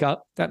when you wake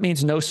up. That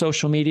means no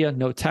social media,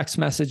 no text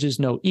messages,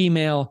 no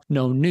email,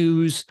 no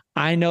news.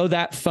 I know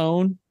that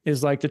phone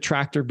is like the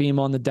tractor beam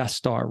on the Death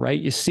Star, right?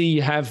 You see,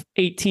 you have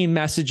 18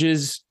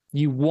 messages.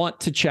 You want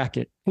to check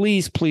it.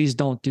 Please, please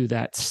don't do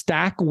that.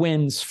 Stack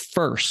wins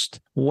first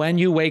when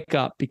you wake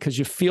up because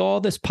you feel all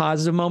this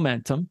positive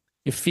momentum.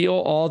 You feel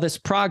all this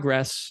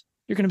progress.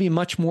 You're going to be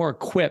much more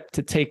equipped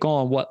to take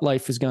on what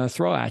life is going to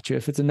throw at you.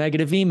 If it's a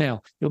negative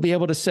email, you'll be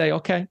able to say,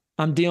 okay,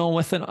 I'm dealing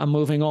with it. I'm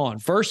moving on.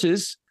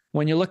 Versus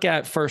when you look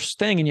at first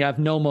thing and you have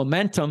no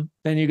momentum,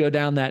 then you go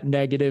down that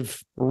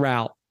negative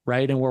route,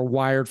 right? And we're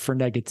wired for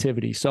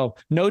negativity. So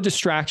no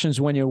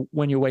distractions when you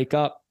wake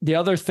up. The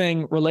other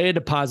thing related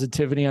to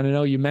positivity, and I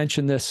know you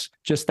mentioned this,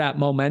 just that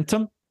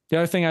momentum. The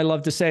other thing I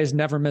love to say is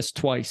never miss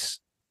twice.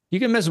 You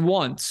can miss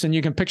once and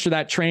you can picture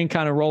that train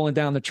kind of rolling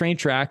down the train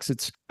tracks.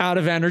 It's out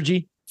of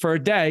energy. For a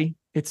day,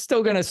 it's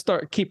still going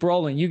to keep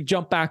rolling. You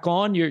jump back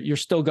on, you're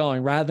still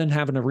going rather than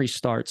having to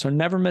restart. So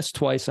never miss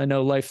twice. I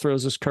know life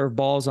throws us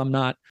curveballs. I'm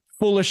not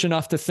foolish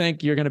enough to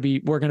think we're going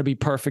to be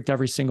perfect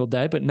every single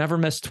day, but never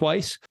miss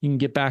twice. You can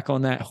get back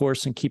on that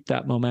horse and keep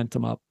that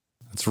momentum up.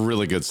 It's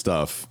really good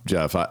stuff,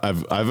 Jeff.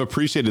 I've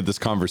appreciated this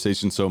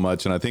conversation so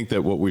much. And I think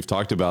that what we've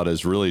talked about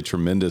is really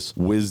tremendous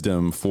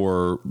wisdom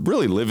for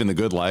really living the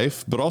good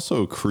life, but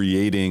also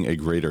creating a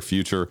greater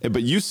future.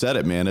 But you said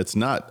it, man, it's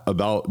not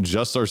about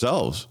just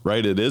ourselves,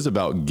 right? It is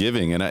about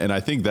giving. And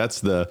I think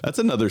that's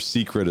another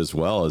secret as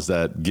well, is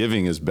that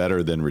giving is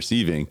better than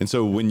receiving. And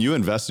so when you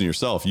invest in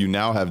yourself, you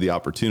now have the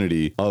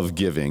opportunity of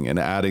giving and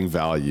adding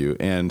value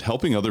and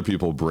helping other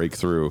people break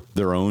through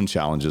their own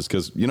challenges.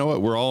 Because you know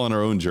what? We're all on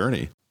our own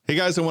journey. Hey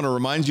guys, I want to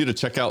remind you to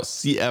check out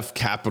CF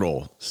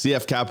Capital.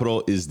 CF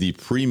Capital is the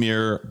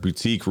premier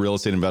boutique real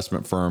estate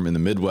investment firm in the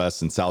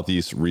Midwest and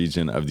Southeast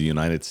region of the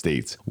United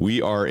States.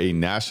 We are a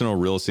national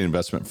real estate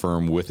investment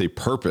firm with a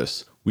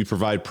purpose. We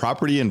provide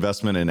property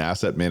investment and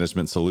asset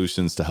management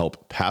solutions to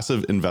help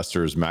passive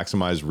investors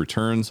maximize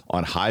returns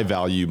on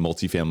high-value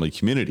multifamily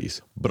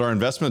communities. But our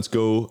investments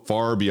go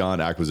far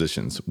beyond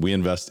acquisitions. We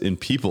invest in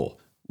people.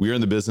 We are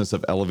in the business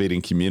of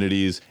elevating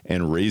communities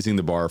and raising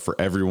the bar for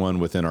everyone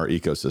within our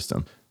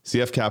ecosystem.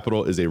 CF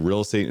Capital is a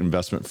real estate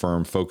investment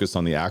firm focused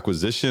on the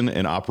acquisition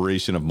and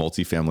operation of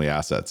multifamily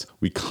assets.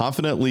 We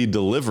confidently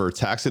deliver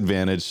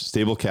tax-advantaged,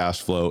 stable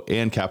cash flow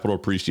and capital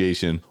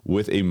appreciation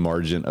with a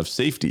margin of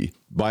safety.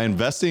 By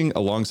investing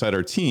alongside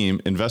our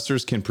team,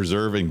 investors can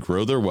preserve and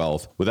grow their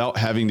wealth without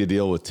having to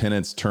deal with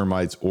tenants,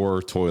 termites,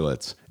 or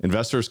toilets.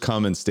 Investors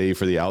come and stay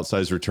for the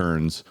outsized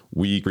returns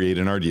we create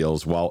in our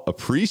deals while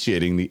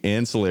appreciating the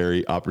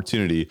ancillary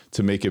opportunity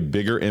to make a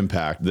bigger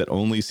impact that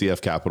only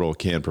CF Capital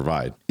can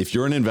provide. If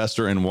you're an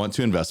investor and want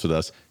to invest with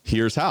us,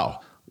 here's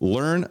how.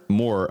 Learn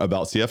more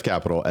about CF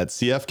Capital at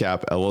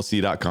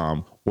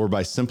cfcapllc.com or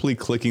by simply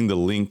clicking the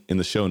link in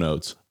the show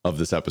notes of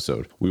this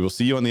episode. We will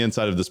see you on the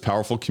inside of this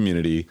powerful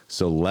community.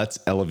 So let's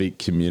elevate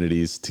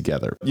communities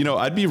together.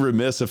 I'd be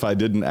remiss if I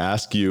didn't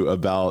ask you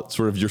about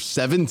sort of your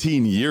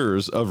 17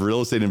 years of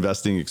real estate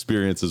investing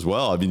experience as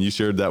well. I mean, you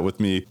shared that with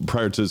me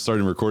prior to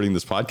starting recording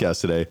this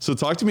podcast today. So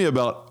talk to me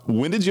about,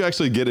 when did you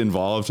actually get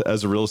involved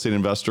as a real estate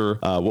investor?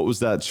 What was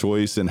that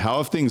choice, and how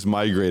have things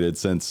migrated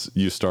since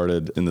you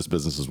started in this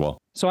business as well?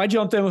 So I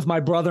jumped in with my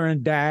brother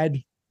and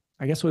dad,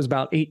 I guess it was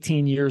about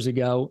 18 years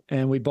ago,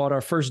 and we bought our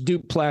first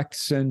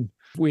duplex, and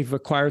we've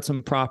acquired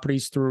some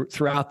properties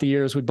throughout the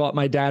years. We bought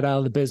my dad out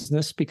of the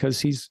business because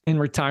he's in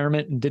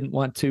retirement and didn't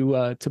want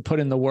to put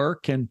in the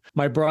work. And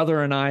my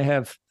brother and I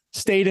have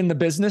stayed in the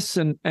business.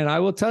 And I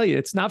will tell you,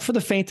 it's not for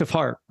the faint of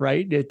heart,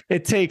 right?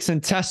 It takes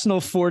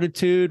intestinal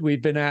fortitude.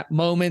 We've been at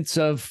moments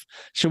of,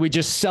 should we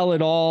just sell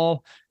it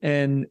all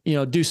and,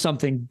 do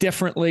something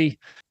differently?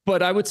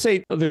 But I would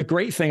say the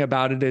great thing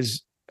about it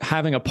is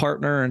having a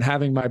partner and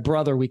having my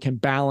brother, we can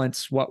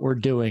balance what we're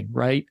doing,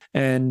 right?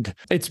 And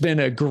it's been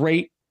a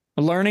great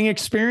learning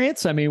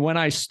experience. I mean, when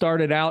I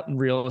started out in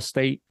real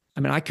estate,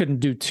 I couldn't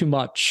do too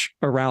much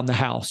around the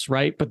house,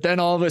 right? But then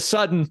all of a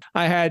sudden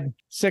I had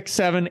 6,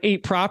 7,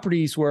 8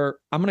 properties where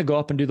I'm going to go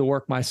up and do the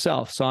work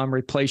myself. So I'm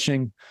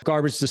replacing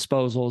garbage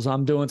disposals.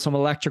 I'm doing some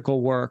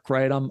electrical work,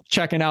 right? I'm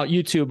checking out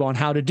YouTube on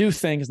how to do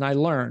things, and I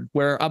learn,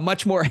 where I'm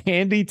much more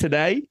handy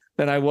today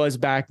than I was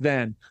back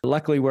then.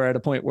 Luckily, we're at a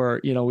point where,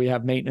 we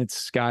have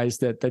maintenance guys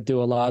that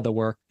do a lot of the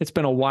work. It's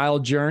been a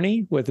wild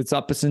journey with its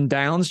ups and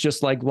downs,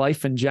 just like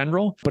life in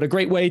general, but a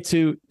great way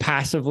to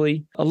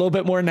passively, a little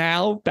bit more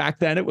now. Back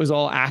then it was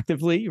all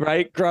actively,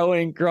 right?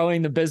 Growing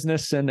the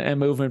business and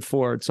moving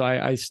forward. So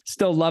I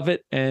still love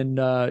it and,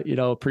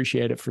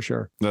 appreciate it for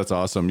sure. That's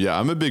awesome. Yeah.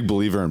 I'm a big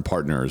believer in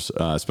partners,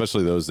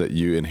 especially those that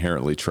you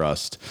inherently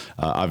trust.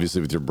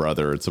 Obviously with your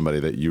brother, it's somebody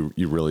that you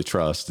really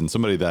trust and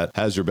somebody that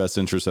has your best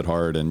interest at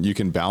heart, and you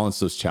can balance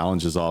those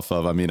challenges off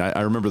of.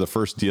 I remember the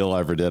first deal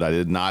I ever did, I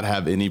did not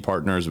have any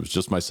partners. It was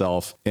just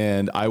myself.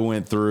 And I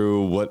went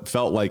through what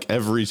felt like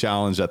every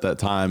challenge at that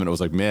time. And it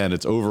was like, man,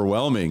 it's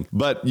overwhelming.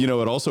 But,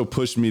 it also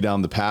pushed me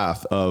down the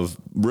path of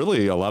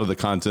really a lot of the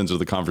content of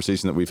the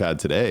conversation that we've had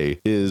today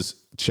is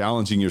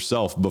challenging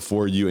yourself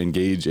before you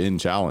engage in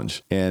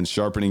challenge, and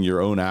sharpening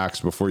your own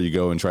axe before you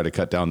go and try to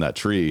cut down that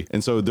tree.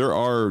 And so there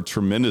are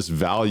tremendous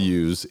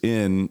values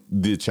in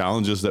the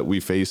challenges that we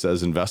face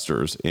as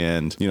investors,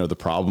 and, the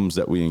problems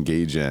that we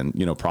engage in.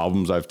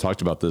 Problems, I've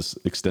talked about this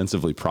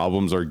extensively.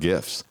 Problems are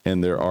gifts,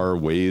 and there are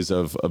ways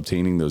of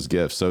obtaining those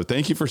gifts. So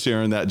thank you for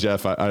sharing that,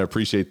 Jeff. I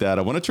appreciate that.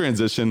 I want to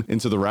transition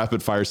into the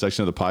rapid fire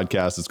section of the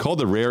podcast. It's called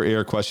the Rare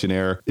Air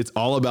Questionnaire. It's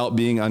all about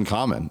being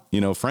uncommon.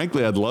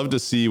 Frankly, I'd love to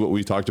see what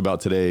we talked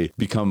about today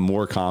become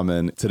more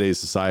common in today's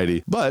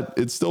society, but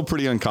it's still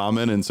pretty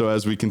uncommon. And so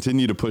as we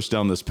continue to push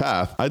down this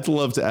path, I'd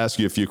love to ask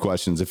you a few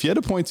questions. If you had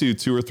to point to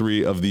 2 or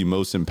 3 of the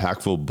most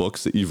impactful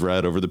books that you've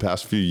read over the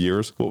past few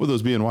years, what would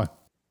those be and why?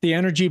 The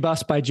Energy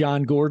Bus by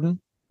John Gordon.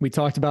 We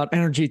talked about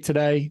energy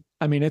today.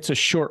 It's a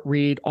short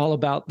read all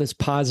about this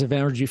positive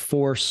energy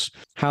force,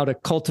 how to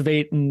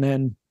cultivate and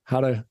then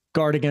how to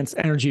guard against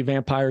energy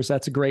vampires.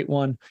 That's a great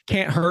one.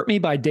 Can't Hurt Me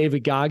by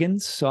David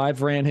Goggins. So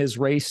I've ran his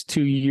race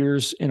 2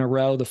 years in a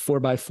row, the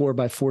 4x4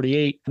 by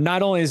 48.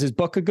 Not only is his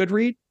book a good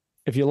read,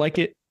 if you like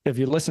it, if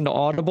you listen to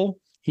Audible,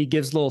 he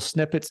gives little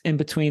snippets in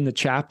between the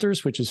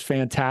chapters, which is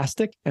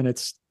fantastic. And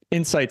it's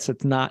insights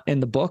that's not in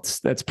the books.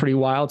 That's pretty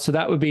wild. So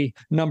that would be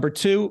number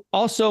 2.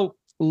 Also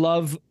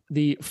love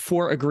the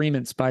 4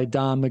 Agreements by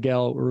Don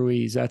Miguel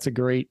Ruiz. That's a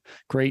great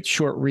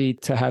short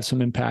read to have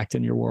some impact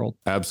in your world.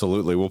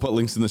 Absolutely. We'll put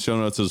links in the show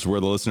notes as where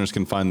the listeners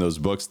can find those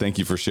books. Thank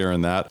you for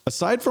sharing that.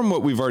 Aside from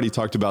what we've already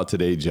talked about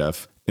today,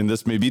 Jeff, and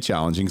this may be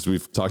challenging because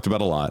we've talked about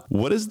a lot,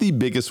 what is the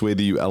biggest way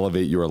that you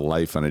elevate your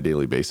life on a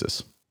daily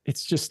basis?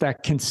 It's just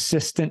that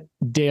consistent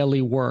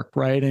daily work,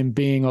 right? And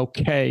being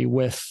okay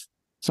with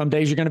some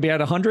days you're going to be at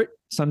 100,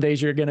 some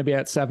days you're going to be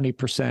at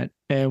 70%.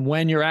 And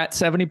when you're at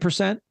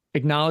 70%,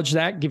 acknowledge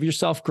that, give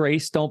yourself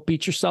grace, don't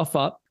beat yourself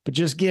up, but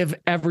just give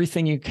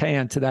everything you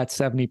can to that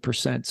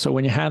 70%. So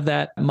when you have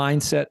that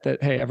mindset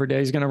that, hey, every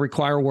day is going to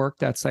require work,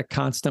 that's that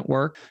constant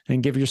work,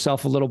 and give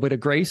yourself a little bit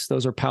of grace,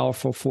 those are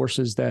powerful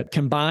forces that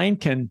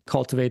combined can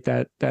cultivate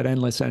that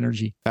endless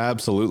energy.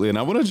 Absolutely. And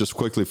I want to just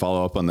quickly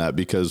follow up on that,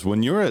 because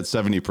when you're at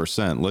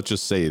 70%, let's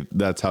just say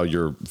that's how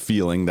you're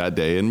feeling that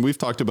day. And we've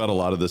talked about a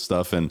lot of this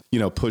stuff and,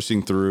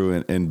 pushing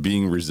through and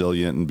being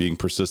resilient and being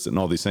persistent and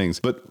all these things.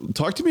 But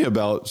talk to me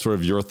about sort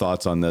of your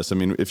thoughts on this.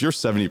 If you're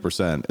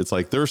 70%, it's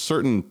like there are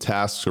certain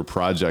tasks or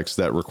projects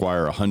that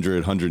require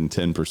 100,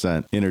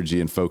 110% energy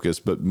and focus,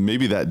 but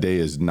maybe that day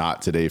is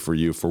not today for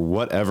you for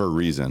whatever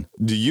reason.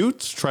 Do you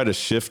try to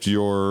shift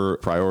your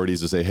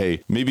priorities to say,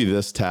 hey, maybe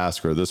this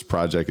task or this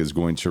project is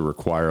going to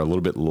require a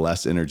little bit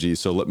less energy,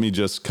 so let me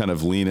just kind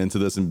of lean into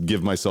this and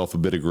give myself a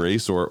bit of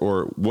grace,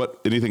 or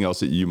what, anything else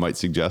that you might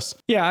suggest?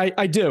 Yeah,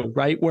 I do,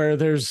 right? Where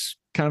there's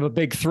kind of a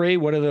big 3.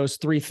 What are those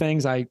 3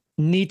 things I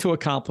need to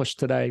accomplish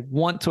today,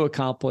 want to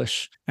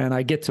accomplish, and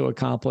I get to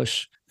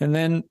accomplish? And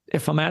then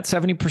if I'm at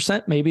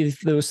 70%, maybe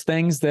those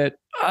things that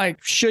I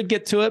should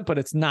get to it, but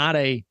it's not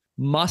a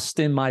must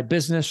in my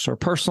business or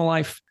personal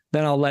life,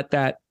 then I'll let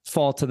that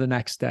fall to the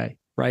next day,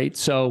 right?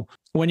 So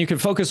when you can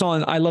focus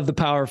on, I love the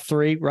power of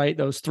three, right?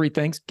 Those three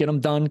things, get them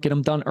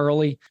done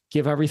early,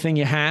 give everything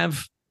you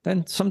have.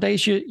 Then some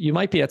days you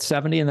might be at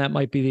 70 and that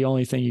might be the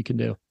only thing you can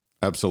do.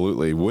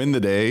 Absolutely. Win the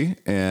day,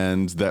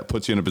 and that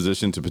puts you in a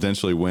position to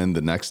potentially win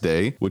the next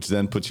day, which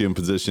then puts you in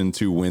position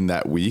to win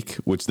that week,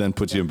 which then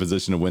puts you in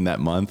position to win that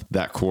month,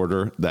 that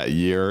quarter, that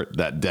year,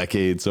 that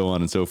decade, so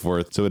on and so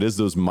forth. So it is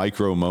those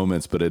micro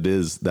moments, but it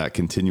is that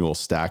continual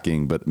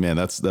stacking. But man,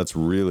 that's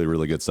really,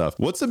 really good stuff.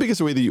 What's the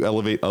biggest way that you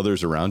elevate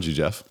others around you,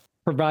 Jeff?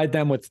 Provide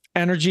them with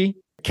energy,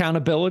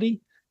 accountability,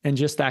 and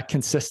just that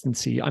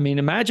consistency. I mean,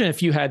 imagine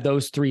if you had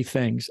those three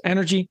things: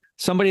 energy,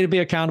 somebody to be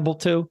accountable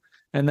to,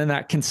 and then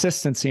that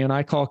consistency. And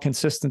I call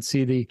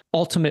consistency the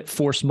ultimate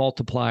force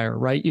multiplier,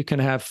 right? You can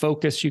have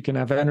focus, you can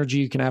have energy,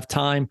 you can have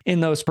time. In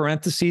those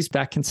parentheses,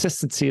 that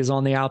consistency is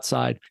on the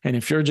outside. And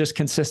if you're just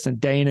consistent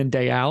day in and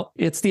day out,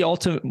 it's the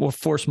ultimate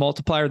force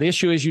multiplier. The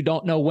issue is you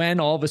don't know when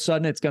all of a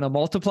sudden it's going to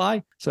multiply.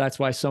 So that's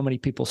why so many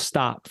people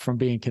stop from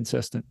being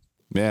consistent.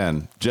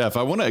 Man, Jeff,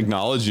 I want to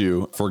acknowledge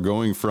you for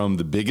going from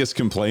the biggest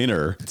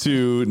complainer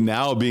to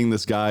now being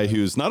this guy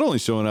who's not only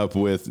showing up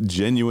with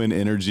genuine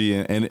energy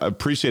and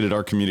appreciated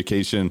our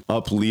communication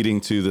up leading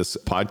to this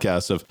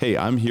podcast of, hey,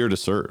 I'm here to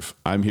serve.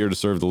 I'm here to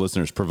serve the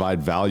listeners,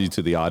 provide value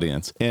to the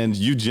audience. And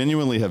you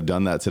genuinely have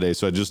done that today.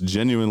 So I just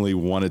genuinely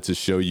wanted to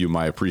show you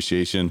my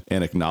appreciation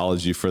and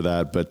acknowledge you for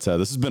that. But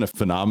this has been a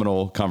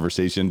phenomenal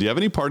conversation. Do you have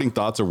any parting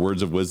thoughts or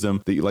words of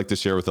wisdom that you'd like to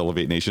share with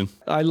Elevate Nation?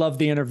 I love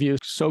the interview.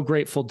 So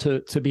grateful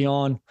to be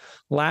on.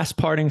 Last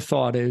parting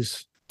thought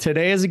is,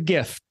 today is a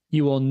gift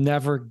you will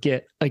never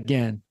get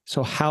again.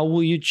 So how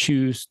will you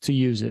choose to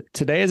use it?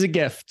 Today is a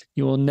gift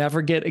you will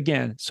never get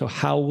again. So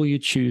how will you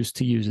choose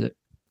to use it?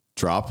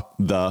 Drop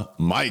the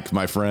mic,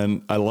 my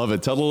friend. I love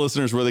it. Tell the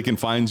listeners where they can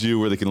find you,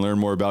 where they can learn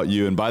more about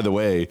you. And by the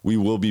way, we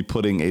will be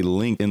putting a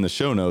link in the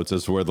show notes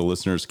as to where the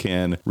listeners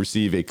can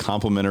receive a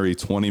complimentary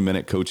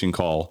 20-minute coaching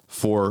call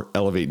for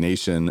Elevate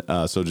Nation.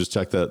 So just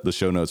check the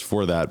show notes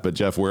for that. But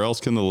Jeff, where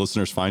else can the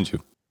listeners find you?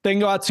 They can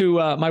go out to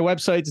my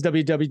website. It's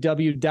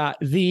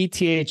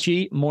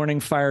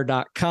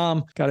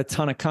www.themorningfire.com. Got a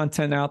ton of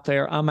content out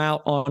there. I'm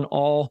out on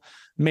all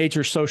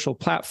major social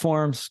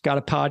platforms. Got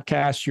a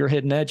podcast, Your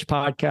Hidden Edge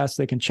podcast.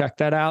 They can check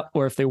that out.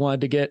 Or if they wanted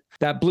to get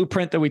that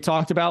blueprint that we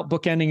talked about,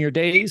 Bookending Your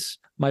Days,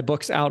 my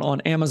book's out on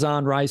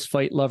Amazon, Rise,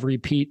 Fight, Love,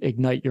 Repeat,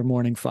 Ignite Your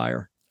Morning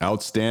Fire.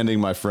 Outstanding,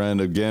 my friend.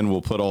 Again,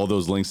 we'll put all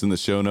those links in the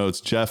show notes.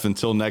 Jeff,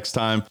 until next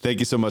time, thank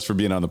you so much for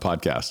being on the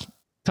podcast.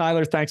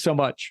 Tyler, thanks so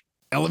much.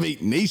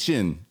 Elevate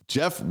Nation,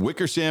 Jeff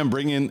Wickersham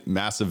bringing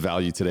massive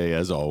value today,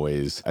 as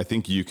always. I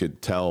think you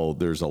could tell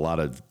there's a lot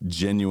of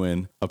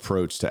genuine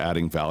approach to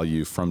adding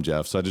value from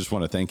Jeff. So I just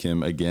want to thank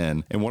him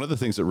again. And one of the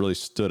things that really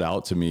stood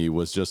out to me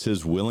was just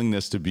his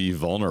willingness to be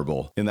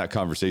vulnerable in that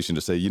conversation,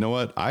 to say, you know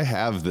what, I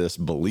have this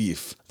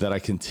belief that I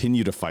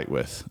continue to fight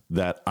with,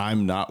 that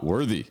I'm not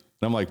worthy.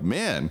 And I'm like,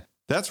 man,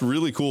 that's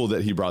really cool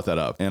that he brought that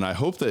up. And I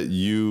hope that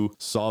you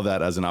saw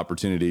that as an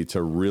opportunity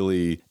to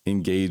really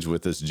engage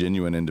with this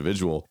genuine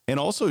individual. And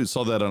also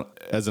saw that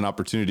as an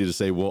opportunity to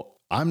say, well,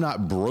 I'm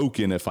not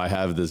broken if I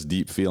have this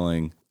deep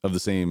feeling of the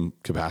same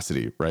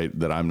capacity, right?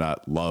 That I'm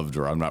not loved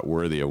or I'm not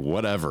worthy or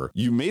whatever.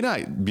 You may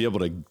not be able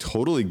to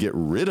totally get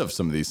rid of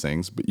some of these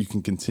things, but you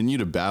can continue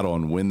to battle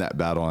and win that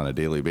battle on a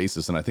daily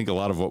basis. And I think a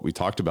lot of what we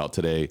talked about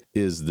today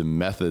is the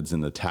methods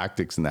and the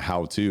tactics and the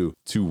how-to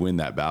win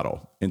that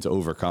battle and to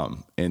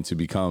overcome and to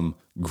become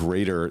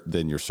greater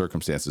than your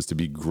circumstances, to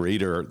be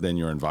greater than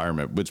your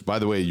environment, which, by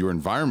the way, your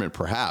environment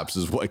perhaps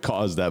is what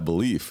caused that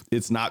belief.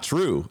 It's not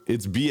true.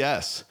 It's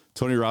BS.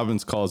 Tony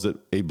Robbins calls it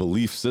a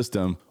belief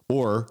system,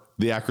 or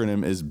the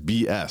acronym is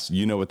BS.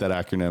 You know what that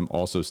acronym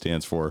also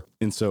stands for.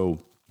 And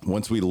so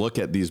once we look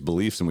at these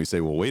beliefs and we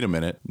say, well, wait a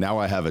minute, now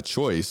I have a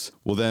choice.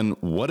 Well, then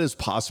what is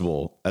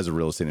possible as a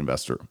real estate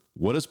investor?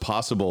 What is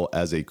possible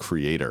as a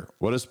creator?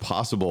 What is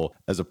possible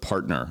as a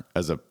partner,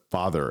 as a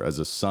father, as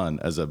a son,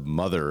 as a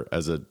mother,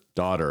 as a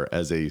daughter,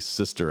 as a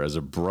sister, as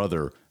a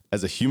brother,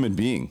 as a human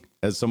being,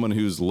 as someone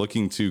who's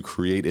looking to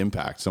create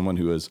impact, someone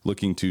who is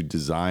looking to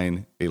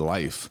design a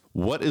life?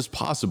 What is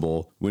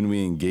possible when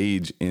we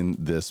engage in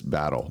this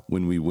battle,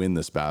 when we win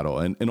this battle?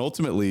 And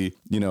ultimately,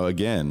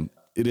 again,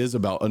 it is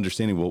about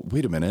understanding, well,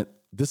 wait a minute,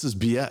 this is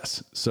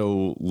BS.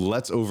 So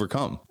let's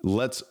overcome.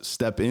 Let's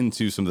step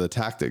into some of the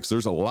tactics.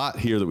 There's a lot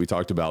here that we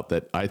talked about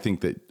that I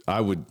think that I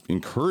would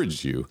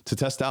encourage you to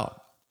test out,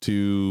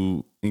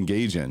 to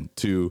engage in,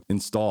 to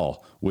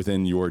install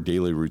within your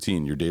daily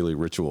routine, your daily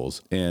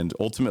rituals. And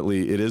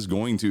ultimately, it is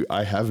going to,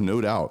 I have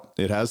no doubt,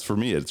 it has for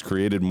me, it's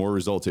created more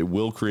results. It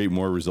will create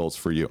more results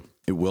for you.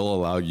 It will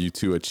allow you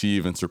to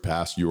achieve and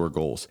surpass your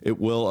goals. It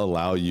will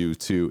allow you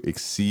to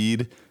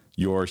exceed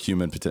your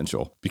human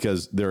potential,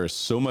 because there is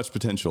so much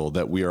potential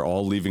that we are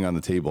all leaving on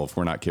the table if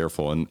we're not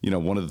careful. And,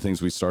 one of the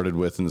things we started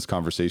with in this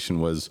conversation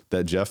was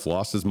that Jeff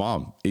lost his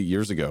mom 8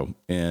 years ago.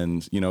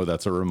 And,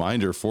 that's a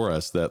reminder for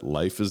us that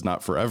life is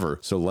not forever.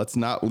 So let's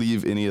not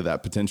leave any of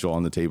that potential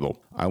on the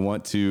table. I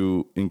want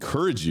to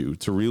encourage you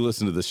to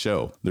re-listen to the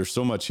show. There's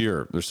so much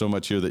here. There's so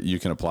much here that you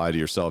can apply to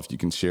yourself. You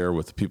can share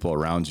with the people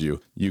around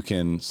you. You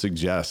can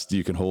suggest,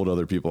 you can hold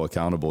other people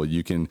accountable.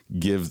 You can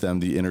give them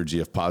the energy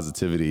of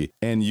positivity,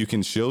 and you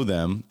can show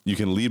them, you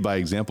can lead by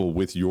example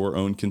with your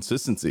own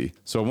consistency.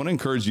 So I want to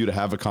encourage you to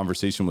have a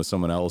conversation with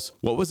someone else.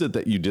 What was it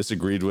that you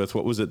disagreed with?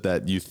 What was it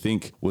that you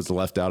think was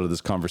left out of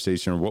this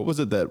conversation? Or what was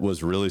it that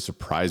was really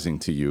surprising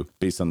to you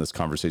based on this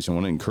conversation? I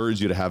want to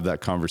encourage you to have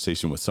that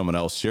conversation with someone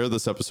else. Share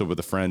this episode with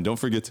a friend. Don't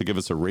forget to give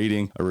us a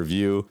rating, a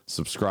review,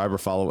 subscribe or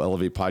follow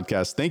Elevate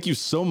Podcast. Thank you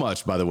so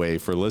much, by the way,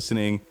 for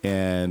listening.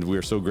 And we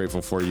are so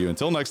grateful for you.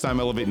 Until next time,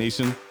 Elevate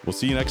Nation, we'll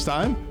see you next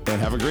time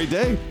and have a great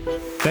day.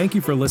 Thank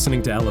you for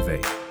listening to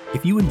Elevate.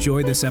 If you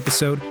enjoyed this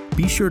episode,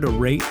 be sure to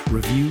rate,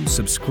 review,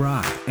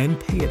 subscribe, and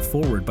pay it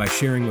forward by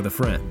sharing with a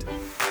friend.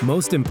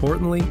 Most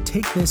importantly,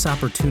 take this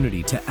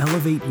opportunity to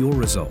elevate your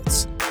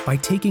results by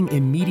taking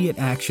immediate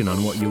action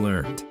on what you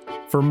learned.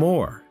 For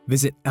more,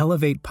 visit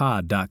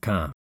elevatepod.com.